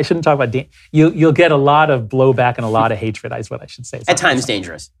talk about. You'll get a lot of blowback and a lot of hatred. Is what I should say. At times,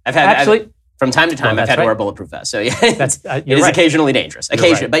 dangerous. From time to time, I've had to wear a bulletproof vest. So yeah, it is occasionally dangerous.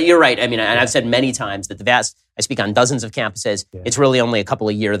 But you're right. I mean, and I've said many times that I speak on dozens of campuses. Yeah. It's really only a couple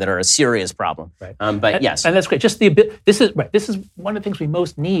a year that are a serious problem. Right. Yes. And that's great. Just this is one of the things we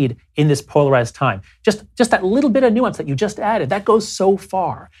most need in this polarized time. Just that little bit of nuance that you just added, that goes so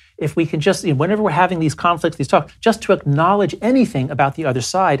far. If we can just, whenever we're having these conflicts, these talks, just to acknowledge anything about the other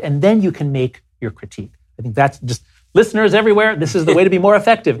side, and then you can make your critique. I think that's just, listeners everywhere, this is the way to be more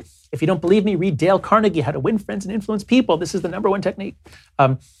effective. If you don't believe me, read Dale Carnegie, How to Win Friends and Influence People. This is the number one technique.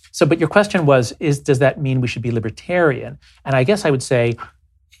 But your question was, does that mean we should be libertarian? And I guess I would say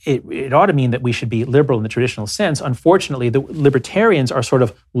it ought to mean that we should be liberal in the traditional sense. Unfortunately, the libertarians are sort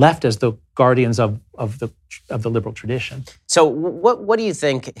of left as the guardians of the liberal tradition. So what do you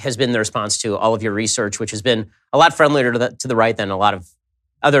think has been the response to all of your research, which has been a lot friendlier to the right than a lot of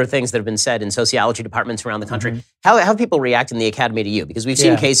other things that have been said in sociology departments around the country? Mm-hmm. How have people react in the academy to you? Because we've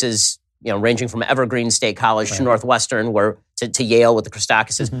seen cases, ranging from Evergreen State College to Northwestern, to Yale with the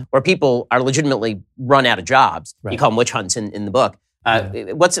Christakis, where people are legitimately run out of jobs. Right. You call them witch hunts in the book.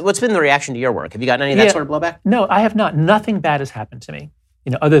 What's been the reaction to your work? Have you gotten any of that sort of blowback? No, I have not. Nothing bad has happened to me.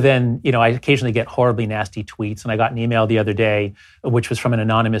 Other than, I occasionally get horribly nasty tweets. And I got an email the other day, which was from an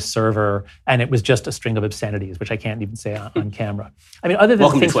anonymous server, and it was just a string of obscenities, which I can't even say on camera. I mean, other than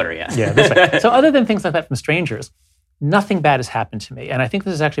Welcome to Twitter, yeah. Yeah, that's right. So other than things like that from strangers, nothing bad has happened to me. And I think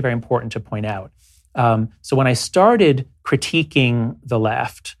this is actually very important to point out. So when I started critiquing the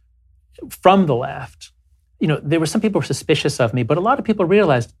left, from the left, there were some people who were suspicious of me, but a lot of people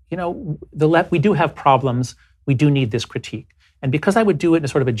realized, the left, we do have problems. We do need this critique. And because I would do it in a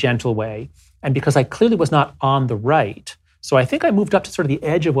sort of a gentle way, and because I clearly was not on the right, so I think I moved up to sort of the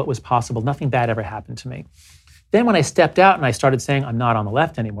edge of what was possible. Nothing bad ever happened to me. Then when I stepped out and I started saying, I'm not on the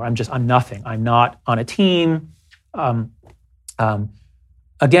left anymore, I'm nothing. I'm not on a team.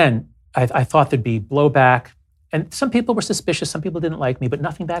 Again, I thought there'd be blowback. And some people were suspicious, some people didn't like me, but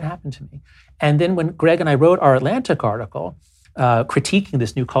nothing bad happened to me. And then when Greg and I wrote our Atlantic article, critiquing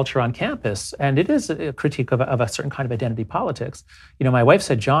this new culture on campus, and it is a critique of a certain kind of identity politics. My wife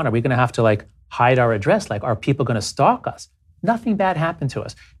said, John, are we going to have to hide our address? Are people going to stalk us? Nothing bad happened to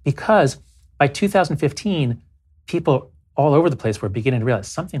us, because by 2015, people all over the place were beginning to realize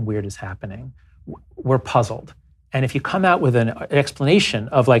something weird is happening. We're puzzled. And if you come out with an explanation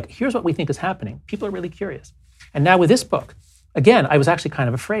of here's what we think is happening, people are really curious. And now with this book, again, I was actually kind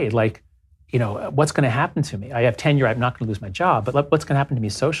of afraid, like, what's going to happen to me? I have tenure, I'm not going to lose my job, but what's going to happen to me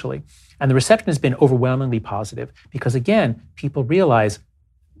socially? And the reception has been overwhelmingly positive because, again, people realize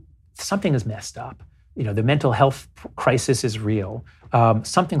something is messed up. The mental health crisis is real.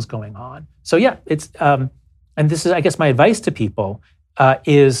 Something's going on. So yeah, it's, and this is, I guess, my advice to people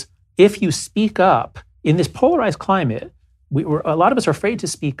is if you speak up in this polarized climate, a lot of us are afraid to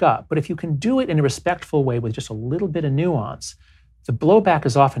speak up, but if you can do it in a respectful way with just a little bit of nuance, the blowback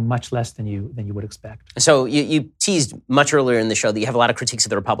is often much less than you would expect. So you teased much earlier in the show that you have a lot of critiques of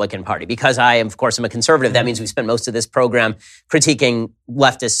the Republican Party. Because I, of course, am a conservative, that means we spent most of this program critiquing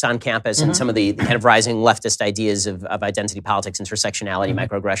leftists on campus and some of the kind of rising leftist ideas of identity politics, intersectionality,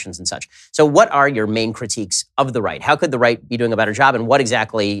 microaggressions and such. So what are your main critiques of the right? How could the right be doing a better job? And what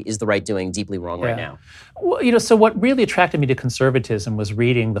exactly is the right doing deeply wrong right now? Well, so what really attracted me to conservatism was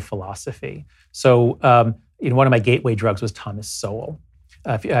reading the philosophy. So, one of my gateway drugs was Thomas Sowell.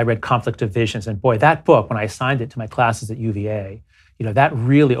 I read Conflict of Visions, and boy, that book, when I assigned it to my classes at UVA, that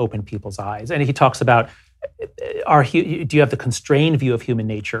really opened people's eyes. And he talks about, do you have the constrained view of human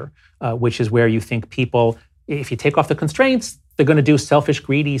nature, which is where you think people, if you take off the constraints, they're going to do selfish,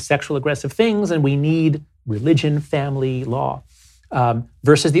 greedy, sexual, aggressive things, and we need religion, family, law.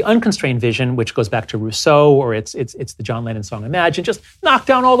 Versus the unconstrained vision, which goes back to Rousseau, or it's the John Lennon song Imagine, just knock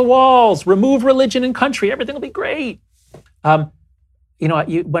down all the walls, remove religion and country, everything will be great. When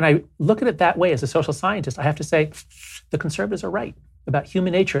I look at it that way as a social scientist, I have to say the conservatives are right about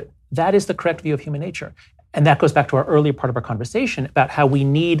human nature. That is the correct view of human nature. And that goes back to our earlier part of our conversation about how we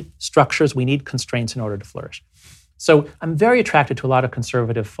need structures, we need constraints in order to flourish. So I'm very attracted to a lot of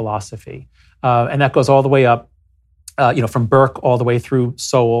conservative philosophy. And that goes all the way up from Burke all the way through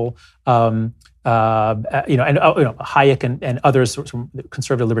Sowell, and Hayek and others,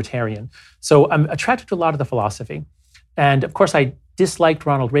 conservative libertarian. So I'm attracted to a lot of the philosophy. And of course, I disliked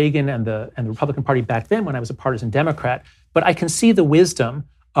Ronald Reagan and the Republican Party back then when I was a partisan Democrat. But I can see the wisdom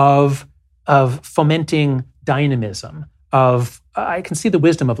of fomenting dynamism. I can see the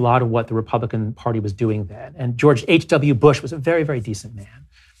wisdom of a lot of what the Republican Party was doing then. And George H.W. Bush was a very, very decent man.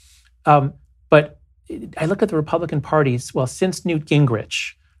 But I look at the Republican parties, since Newt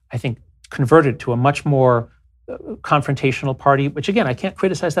Gingrich, I think, converted to a much more confrontational party, which again, I can't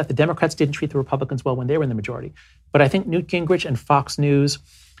criticize that. The Democrats didn't treat the Republicans well when they were in the majority. But I think Newt Gingrich and Fox News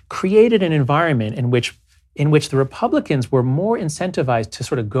created an environment in which the Republicans were more incentivized to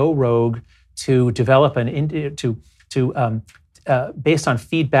sort of go rogue, to develop based on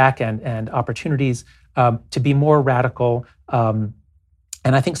feedback and opportunities, to be more radical.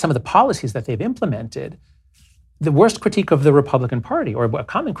 And I think some of the policies that they've implemented, the worst critique of the Republican Party, or a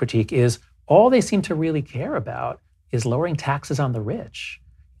common critique, is all they seem to really care about is lowering taxes on the rich.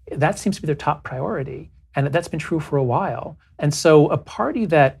 That seems to be their top priority. And that's been true for a while. And so a party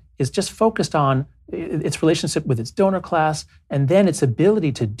that is just focused on its relationship with its donor class, and then its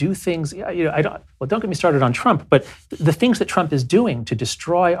ability to do things. Don't get me started on Trump, but the things that Trump is doing to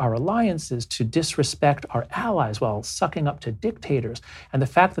destroy our alliances, to disrespect our allies while sucking up to dictators, and the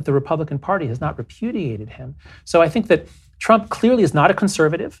fact that the Republican Party has not repudiated him. So I think that Trump clearly is not a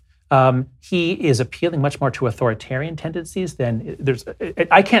conservative. He is appealing much more to authoritarian tendencies than there's.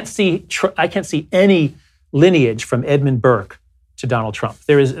 I can't see any lineage from Edmund Burke to Donald Trump.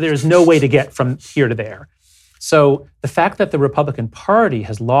 There is no way to get from here to there. So the fact that the Republican Party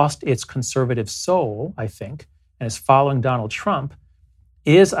has lost its conservative soul, I think, and is following Donald Trump,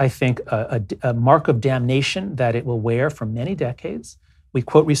 is, I think, a mark of damnation that it will wear for many decades. We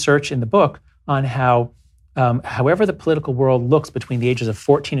quote research in the book on how, however the political world looks between the ages of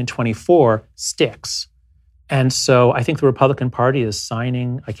 14 and 24 sticks. And so I think the Republican Party is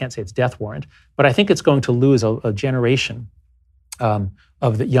signing, I can't say it's death warrant, but I think it's going to lose a generation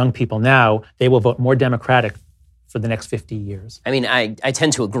of the young people now. They will vote more Democratic for the next 50 years. I mean, I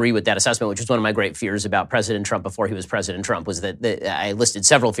tend to agree with that assessment, which was one of my great fears about President Trump before he was President Trump, was that I listed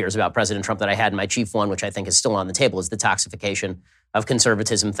several fears about President Trump that I had. My chief one, which I think is still on the table, is the toxification of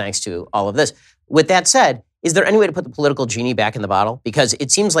conservatism thanks to all of this. With that said, is there any way to put the political genie back in the bottle? Because it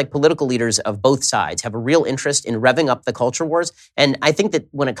seems like political leaders of both sides have a real interest in revving up the culture wars. And I think that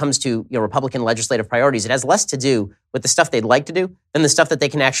when it comes to Republican legislative priorities, it has less to do with the stuff they'd like to do than the stuff that they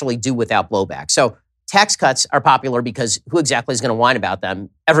can actually do without blowback. So tax cuts are popular because who exactly is going to whine about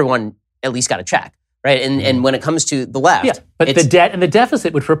them? Everyone at least got a check. Right, and when it comes to the left, but the debt and the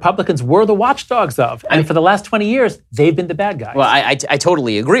deficit, which Republicans were the watchdogs of, and for the last 20 years, they've been the bad guys. Well, I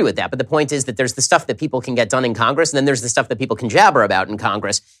totally agree with that. But the point is that there's the stuff that people can get done in Congress, and then there's the stuff that people can jabber about in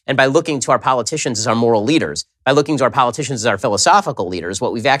Congress. And by looking to our politicians as our moral leaders, by looking to our politicians as our philosophical leaders,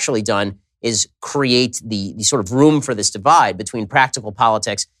 what we've actually done is create the sort of room for this divide between practical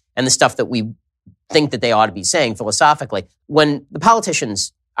politics and the stuff that we think that they ought to be saying philosophically. When the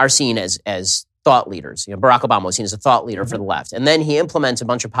politicians are seen as thought leaders, Barack Obama was seen as a thought leader for the left, and then he implements a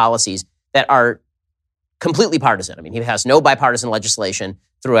bunch of policies that are completely partisan. I mean, he has no bipartisan legislation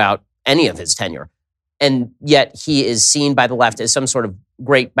throughout any of his tenure. And yet he is seen by the left as some sort of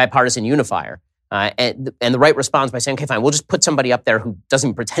great bipartisan unifier. And the right responds by saying, okay, fine, we'll just put somebody up there who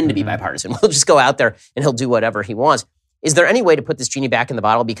doesn't pretend to be bipartisan. We'll just go out there and he'll do whatever he wants. Is there any way to put this genie back in the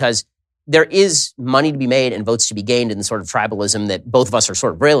bottle? Because there is money to be made and votes to be gained in the sort of tribalism that both of us are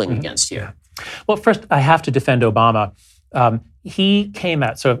sort of railing against here. Well, first, I have to defend Obama. He came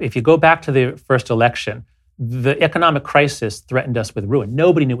out, so if you go back to the first election, the economic crisis threatened us with ruin.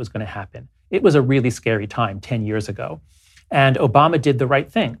 Nobody knew it was going to happen. It was a really scary time 10 years ago. And Obama did the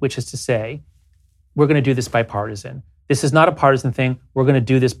right thing, which is to say, we're going to do this bipartisan. This is not a partisan thing. We're going to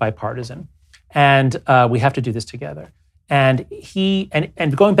do this bipartisan. And we have to do this together. And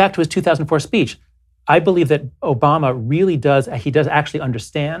and going back to his 2004 speech, I believe that Obama really does actually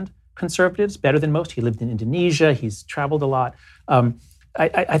understand conservatives better than most. He lived in Indonesia. He's traveled a lot.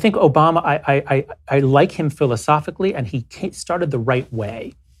 I think Obama, I like him philosophically, and he started the right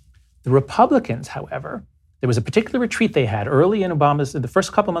way. The Republicans, however, there was a particular retreat they had early in the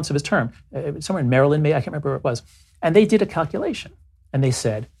first couple of months of his term, somewhere in Maryland, I can't remember where it was, and they did a calculation. And they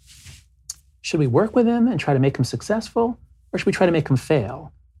said, should we work with him and try to make him successful, or should we try to make him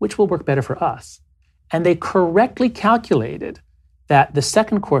fail? Which will work better for us? And they correctly calculated that the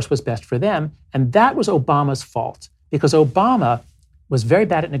second course was best for them, and that was Obama's fault, because Obama was very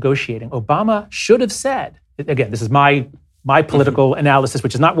bad at negotiating. Obama should have said, again, this is my political analysis,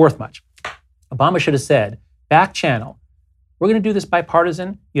 which is not worth much. Obama should have said, back channel, we're going to do this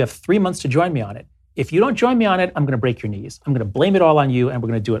bipartisan. You have 3 months to join me on it. If you don't join me on it, I'm going to break your knees. I'm going to blame it all on you, and we're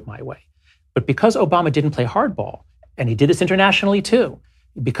going to do it my way. But because Obama didn't play hardball, and he did this internationally too,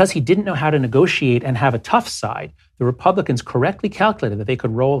 because he didn't know how to negotiate and have a tough side, the Republicans correctly calculated that they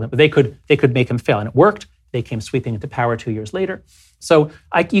could roll him, they could make him fail, and it worked. They came sweeping into power 2 years later. So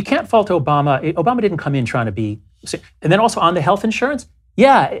you can't fault Obama. Obama didn't come in trying to be, and then also on the health insurance, he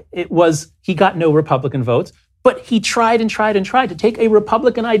got no Republican votes, but he tried to take a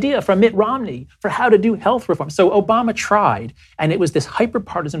Republican idea from Mitt Romney for how to do health reform. So Obama tried, and it was this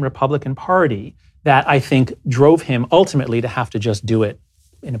hyper-partisan Republican Party that I think drove him ultimately to have to just do it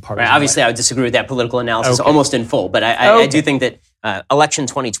in a partisan way. Obviously, I would disagree with that political analysis almost in full, but I do think that election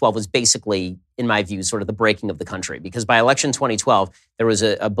 2012 was basically, in my view, sort of the breaking of the country, because by election 2012, there was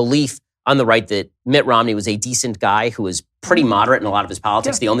a belief on the right that Mitt Romney was a decent guy who was pretty moderate in a lot of his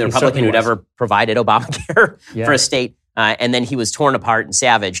politics, the only Republican who'd ever provided Obamacare for a state. And then he was torn apart and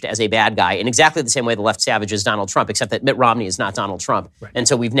savaged as a bad guy in exactly the same way the left savages Donald Trump, except that Mitt Romney is not Donald Trump. Right. And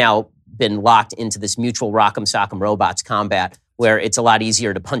so we've now been locked into this mutual rock'em sock'em robots combat where it's a lot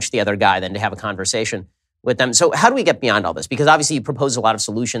easier to punch the other guy than to have a conversation with them. So how do we get beyond all this? Because obviously you propose a lot of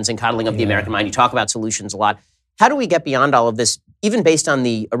solutions in coddling of the American mind. You talk about solutions a lot. How do we get beyond all of this, even based on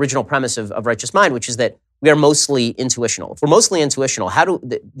the original premise of Righteous Mind, which is that we are mostly intuitional? If we're mostly intuitional, how do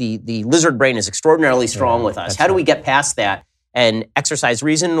the lizard brain is extraordinarily strong with us. How do we get past that and exercise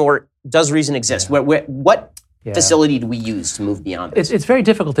reason, or does reason exist? What facility do we use to move beyond this? It's very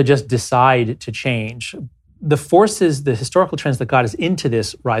difficult to just decide to change. The forces, the historical trends that got us into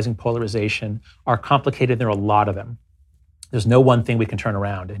this rising polarization are complicated. There are a lot of them. There's no one thing we can turn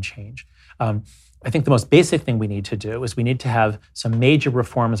around and change. I think the most basic thing we need to do is we need to have some major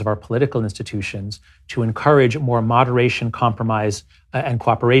reforms of our political institutions to encourage more moderation, compromise, and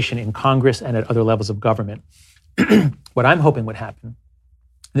cooperation in Congress and at other levels of government. What I'm hoping would happen,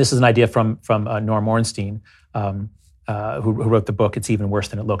 and this is an idea from Norm Ornstein, who wrote the book, It's Even Worse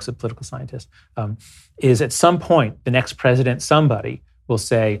Than It Looks, a political scientist, is at some point, the next president, somebody will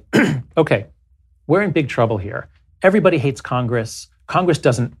say, okay, we're in big trouble here. Everybody hates Congress. Congress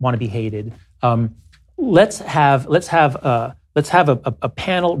doesn't want to be hated. Let's have a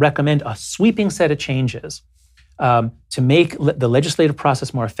panel recommend a sweeping set of changes to make the legislative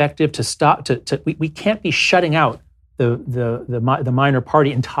process more effective. We can't be shutting out the minor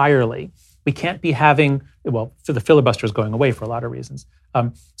party entirely. We can't be having the filibuster is going away for a lot of reasons.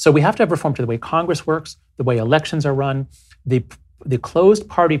 So we have to have reform to the way Congress works, the way elections are run. The closed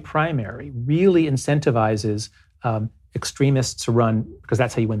party primary really incentivizes extremists to run because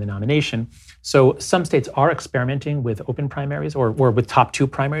that's how you win the nomination. So some states are experimenting with open primaries or with top two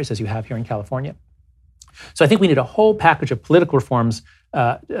primaries, as you have here in California. So I think we need a whole package of political reforms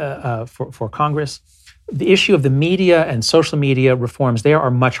for Congress. The issue of the media and social media reforms there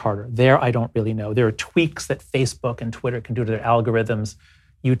are much harder. There, I don't really know. There are tweaks that Facebook and Twitter can do to their algorithms.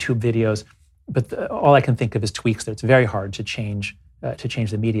 YouTube videos. But all I can think of is tweaks there. It's very hard to change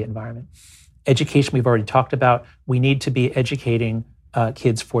the media environment. Education, we've already talked about. We need to be educating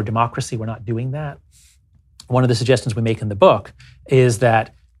kids for democracy. We're not doing that. One of the suggestions we make in the book is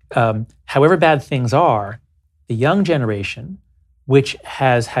that however bad things are, the young generation, which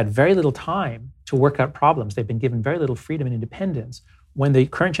has had very little time to work out problems, they've been given very little freedom and independence. When the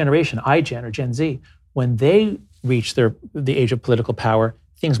current generation, iGen or Gen Z, when they reach the age of political power,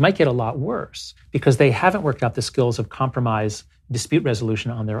 things might get a lot worse because they haven't worked out the skills of compromise, dispute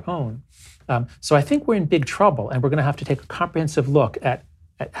resolution on their own. So I think we're in big trouble, and we're going to have to take a comprehensive look at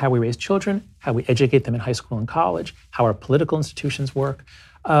how we raise children, how we educate them in high school and college, how our political institutions work.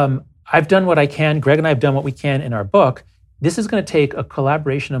 I've done what I can. Greg and I have done what we can in our book. This is going to take a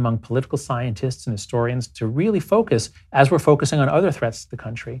collaboration among political scientists and historians to really focus, as we're focusing on other threats to the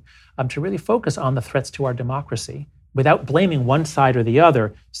country, to really focus on the threats to our democracy without blaming one side or the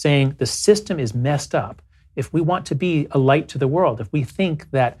other, saying the system is messed up. If we want to be a light to the world, if we think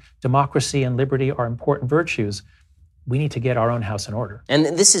that democracy and liberty are important virtues, we need to get our own house in order. And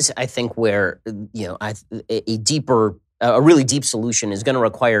this is, I think, where a really deep solution is going to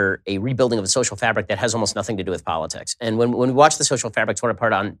require a rebuilding of the social fabric that has almost nothing to do with politics. And when we watch the social fabric torn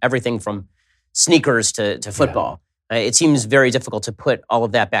apart on everything from sneakers to football, it seems very difficult to put all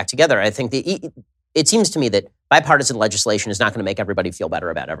of that back together. I think it seems to me that bipartisan legislation is not going to make everybody feel better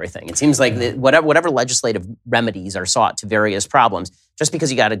about everything. It seems like whatever legislative remedies are sought to various problems, just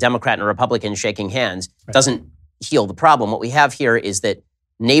because you got a Democrat and a Republican shaking hands doesn't heal the problem. What we have here is that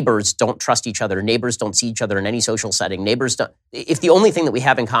neighbors don't trust each other. Neighbors don't see each other in any social setting. Neighbors don't. If the only thing that we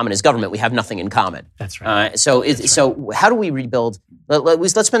have in common is government, we have nothing in common. That's right. So how do we rebuild?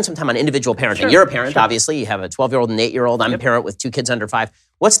 Let's spend some time on individual parenting. Sure, You're a parent, obviously. You have a 12-year-old and an 8-year-old. I'm a parent with 2 kids under 5.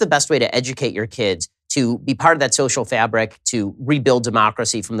 What's the best way to educate your kids to be part of that social fabric, to rebuild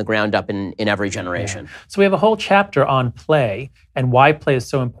democracy from the ground up in every generation? Yeah. So we have a whole chapter on play and why play is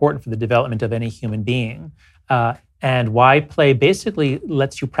so important for the development of any human being. And why play basically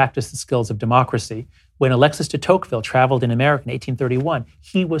lets you practice the skills of democracy. When Alexis de Tocqueville traveled in America in 1831,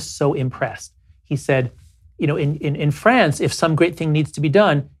 he was so impressed. He said, in France, if some great thing needs to be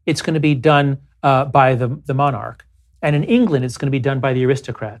done, it's going to be done by the monarch. And in England, it's going to be done by the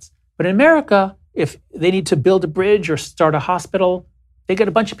aristocrats. But in America, if they need to build a bridge or start a hospital, they get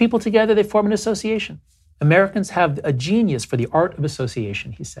a bunch of people together, they form an association. Americans have a genius for the art of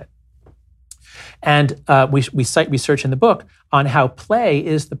association, he said. And we cite research in the book on how play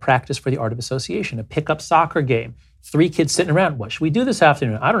is the practice for the art of association. A pickup soccer game, 3 kids sitting around. What should we do this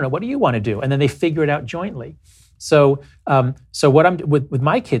afternoon? I don't know. What do you want to do? And then they figure it out jointly. So what I'm with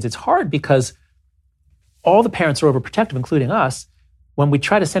my kids, it's hard because all the parents are overprotective, including us. When we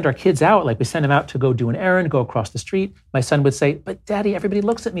try to send our kids out, like we send them out to go do an errand, go across the street, my son would say, "But Daddy, everybody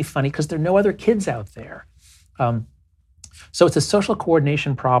looks at me funny because there are no other kids out there." So it's a social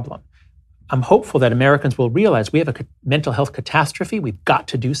coordination problem. I'm hopeful that Americans will realize we have a mental health catastrophe. We've got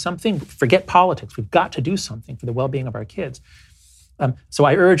to do something. Forget politics. We've got to do something for the well-being of our kids. So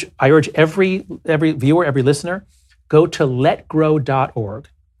I urge every viewer, every listener, go to letgrow.org.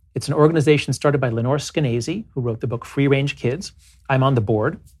 It's an organization started by Lenore Skenazy, who wrote the book Free Range Kids. I'm on the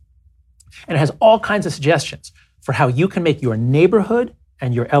board. And it has all kinds of suggestions for how you can make your neighborhood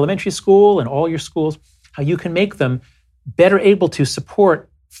and your elementary school and all your schools, how you can make them better able to support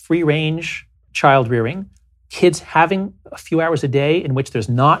free-range child rearing, kids having a few hours a day in which there's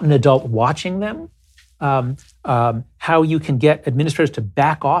not an adult watching them, how you can get administrators to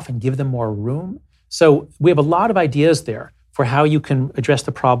back off and give them more room. So we have a lot of ideas there for how you can address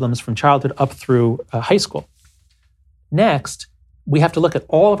the problems from childhood up through high school. Next, we have to look at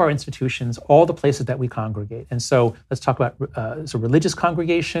all of our institutions, all the places that we congregate. And so let's talk about religious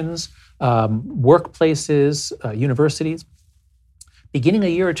congregations, workplaces, universities. Beginning a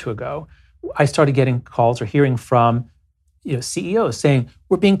year or two ago, I started getting calls or hearing from CEOs saying,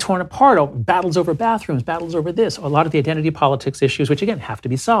 we're being torn apart, battles over bathrooms, battles over this, a lot of the identity politics issues, which again have to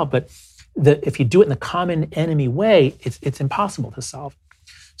be solved, but if you do it in the common enemy way, it's impossible to solve.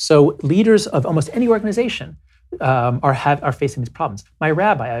 So leaders of almost any organization are facing these problems. My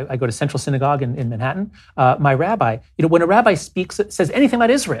rabbi, I go to Central Synagogue in Manhattan, my rabbi, when a rabbi says anything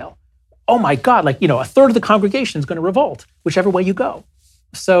about Israel, oh my God, a third of the congregation is going to revolt, whichever way you go.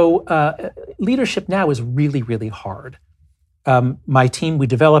 So leadership now is really, really hard. My team, we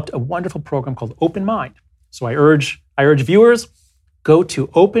developed a wonderful program called Open Mind. So I urge viewers, go to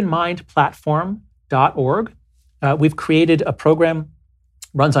openmindplatform.org. We've created a program,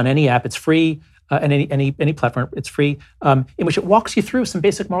 runs on any app, it's free. and any platform, it's free, in which it walks you through some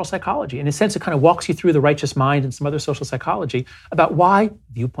basic moral psychology. In a sense, it kind of walks you through the righteous mind and some other social psychology about why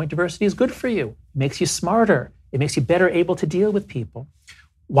viewpoint diversity is good for you. It makes you smarter. It makes you better able to deal with people.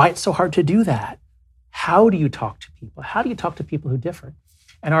 Why it's so hard to do that. How do you talk to people? How do you talk to people who differ?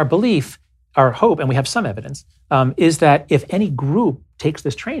 And our belief, our hope, and we have some evidence, is that if any group takes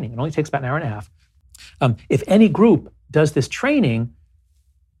this training, it only takes about an hour and a half, if any group does this training,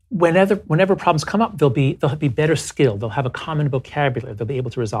 whenever problems come up, they'll be better skilled. They'll have a common vocabulary. They'll be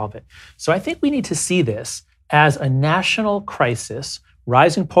able to resolve it. So I think we need to see this as a national crisis,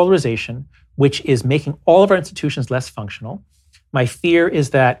 rising polarization, which is making all of our institutions less functional. My fear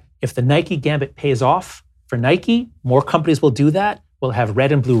is that if the Nike gambit pays off for Nike, more companies will do that. We'll have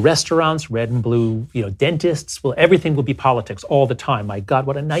red and blue restaurants, red and blue, dentists. Well, everything will be politics all the time. My God,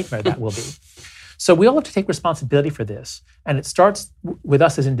 what a nightmare that will be. So we all have to take responsibility for this. And it starts with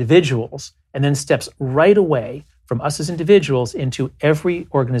us as individuals and then steps right away from us as individuals into every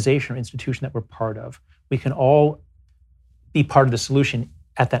organization or institution that we're part of. We can all be part of the solution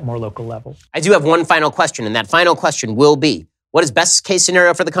at that more local level. I do have one final question, and that final question will be, what is best case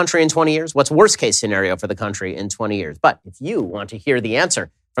scenario for the country in 20 years? What's worst case scenario for the country in 20 years? But if you want to hear the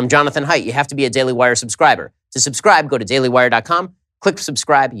answer from Jonathan Haidt, you have to be a Daily Wire subscriber. To subscribe, go to dailywire.com. Click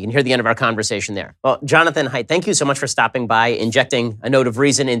subscribe. You can hear the end of our conversation there. Well, Jonathan Haidt, thank you so much for stopping by, injecting a note of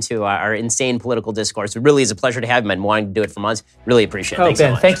reason into our insane political discourse. It really is a pleasure to have you and wanting to do it for months. Really appreciate it. Thanks Ben,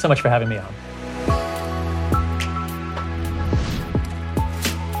 so much. Thanks so much for having me on.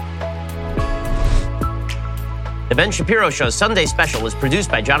 The Ben Shapiro Show's Sunday Special was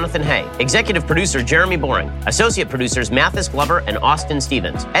produced by Jonathan Haidt, executive producer Jeremy Boring, associate producers Mathis Glover and Austin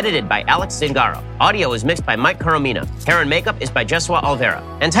Stevens, edited by Alex Zingaro. Audio is mixed by Mike Coromina. Hair and makeup is by Jesua Alvera,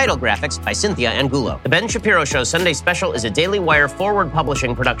 and title graphics by Cynthia Angulo. The Ben Shapiro Show's Sunday Special is a Daily Wire Forward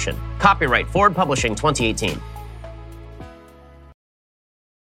Publishing production. Copyright Forward Publishing 2018.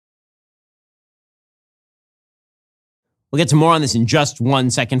 We'll get to more on this in just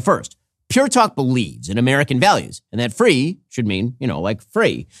 1 second. First, Pure Talk believes in American values, and that free should mean, like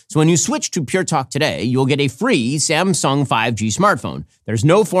free. So when you switch to Pure Talk today, you'll get a free Samsung 5G smartphone. There's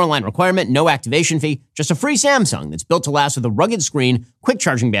no foreign line requirement, no activation fee, just a free Samsung that's built to last with a rugged screen, quick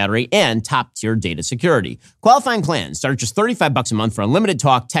charging battery, and top-tier data security. Qualifying plans start at just $35 a month for unlimited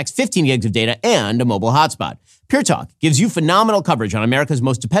talk, text, 15 gigs of data, and a mobile hotspot. Pure Talk gives you phenomenal coverage on America's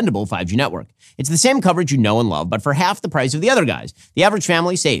most dependable 5G network. It's the same coverage you know and love, but for half the price of the other guys. The average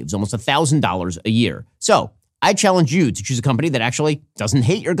family saves almost $1,000 a year. So I challenge you to choose a company that actually doesn't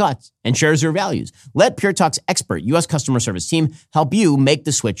hate your guts and shares your values. Let Pure Talk's expert U.S. customer service team help you make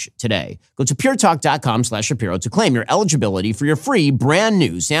the switch today. Go to puretalk.com/Shapiro to claim your eligibility for your free brand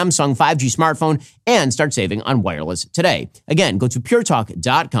new Samsung 5G smartphone and start saving on wireless today. Again, go to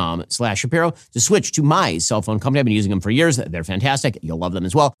puretalk.com/Shapiro to switch to my cell phone company. I've been using them for years. They're fantastic. You'll love them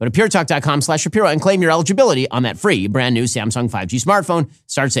as well. Go to puretalk.com/Shapiro and claim your eligibility on that free brand new Samsung 5G smartphone.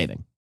 Start saving.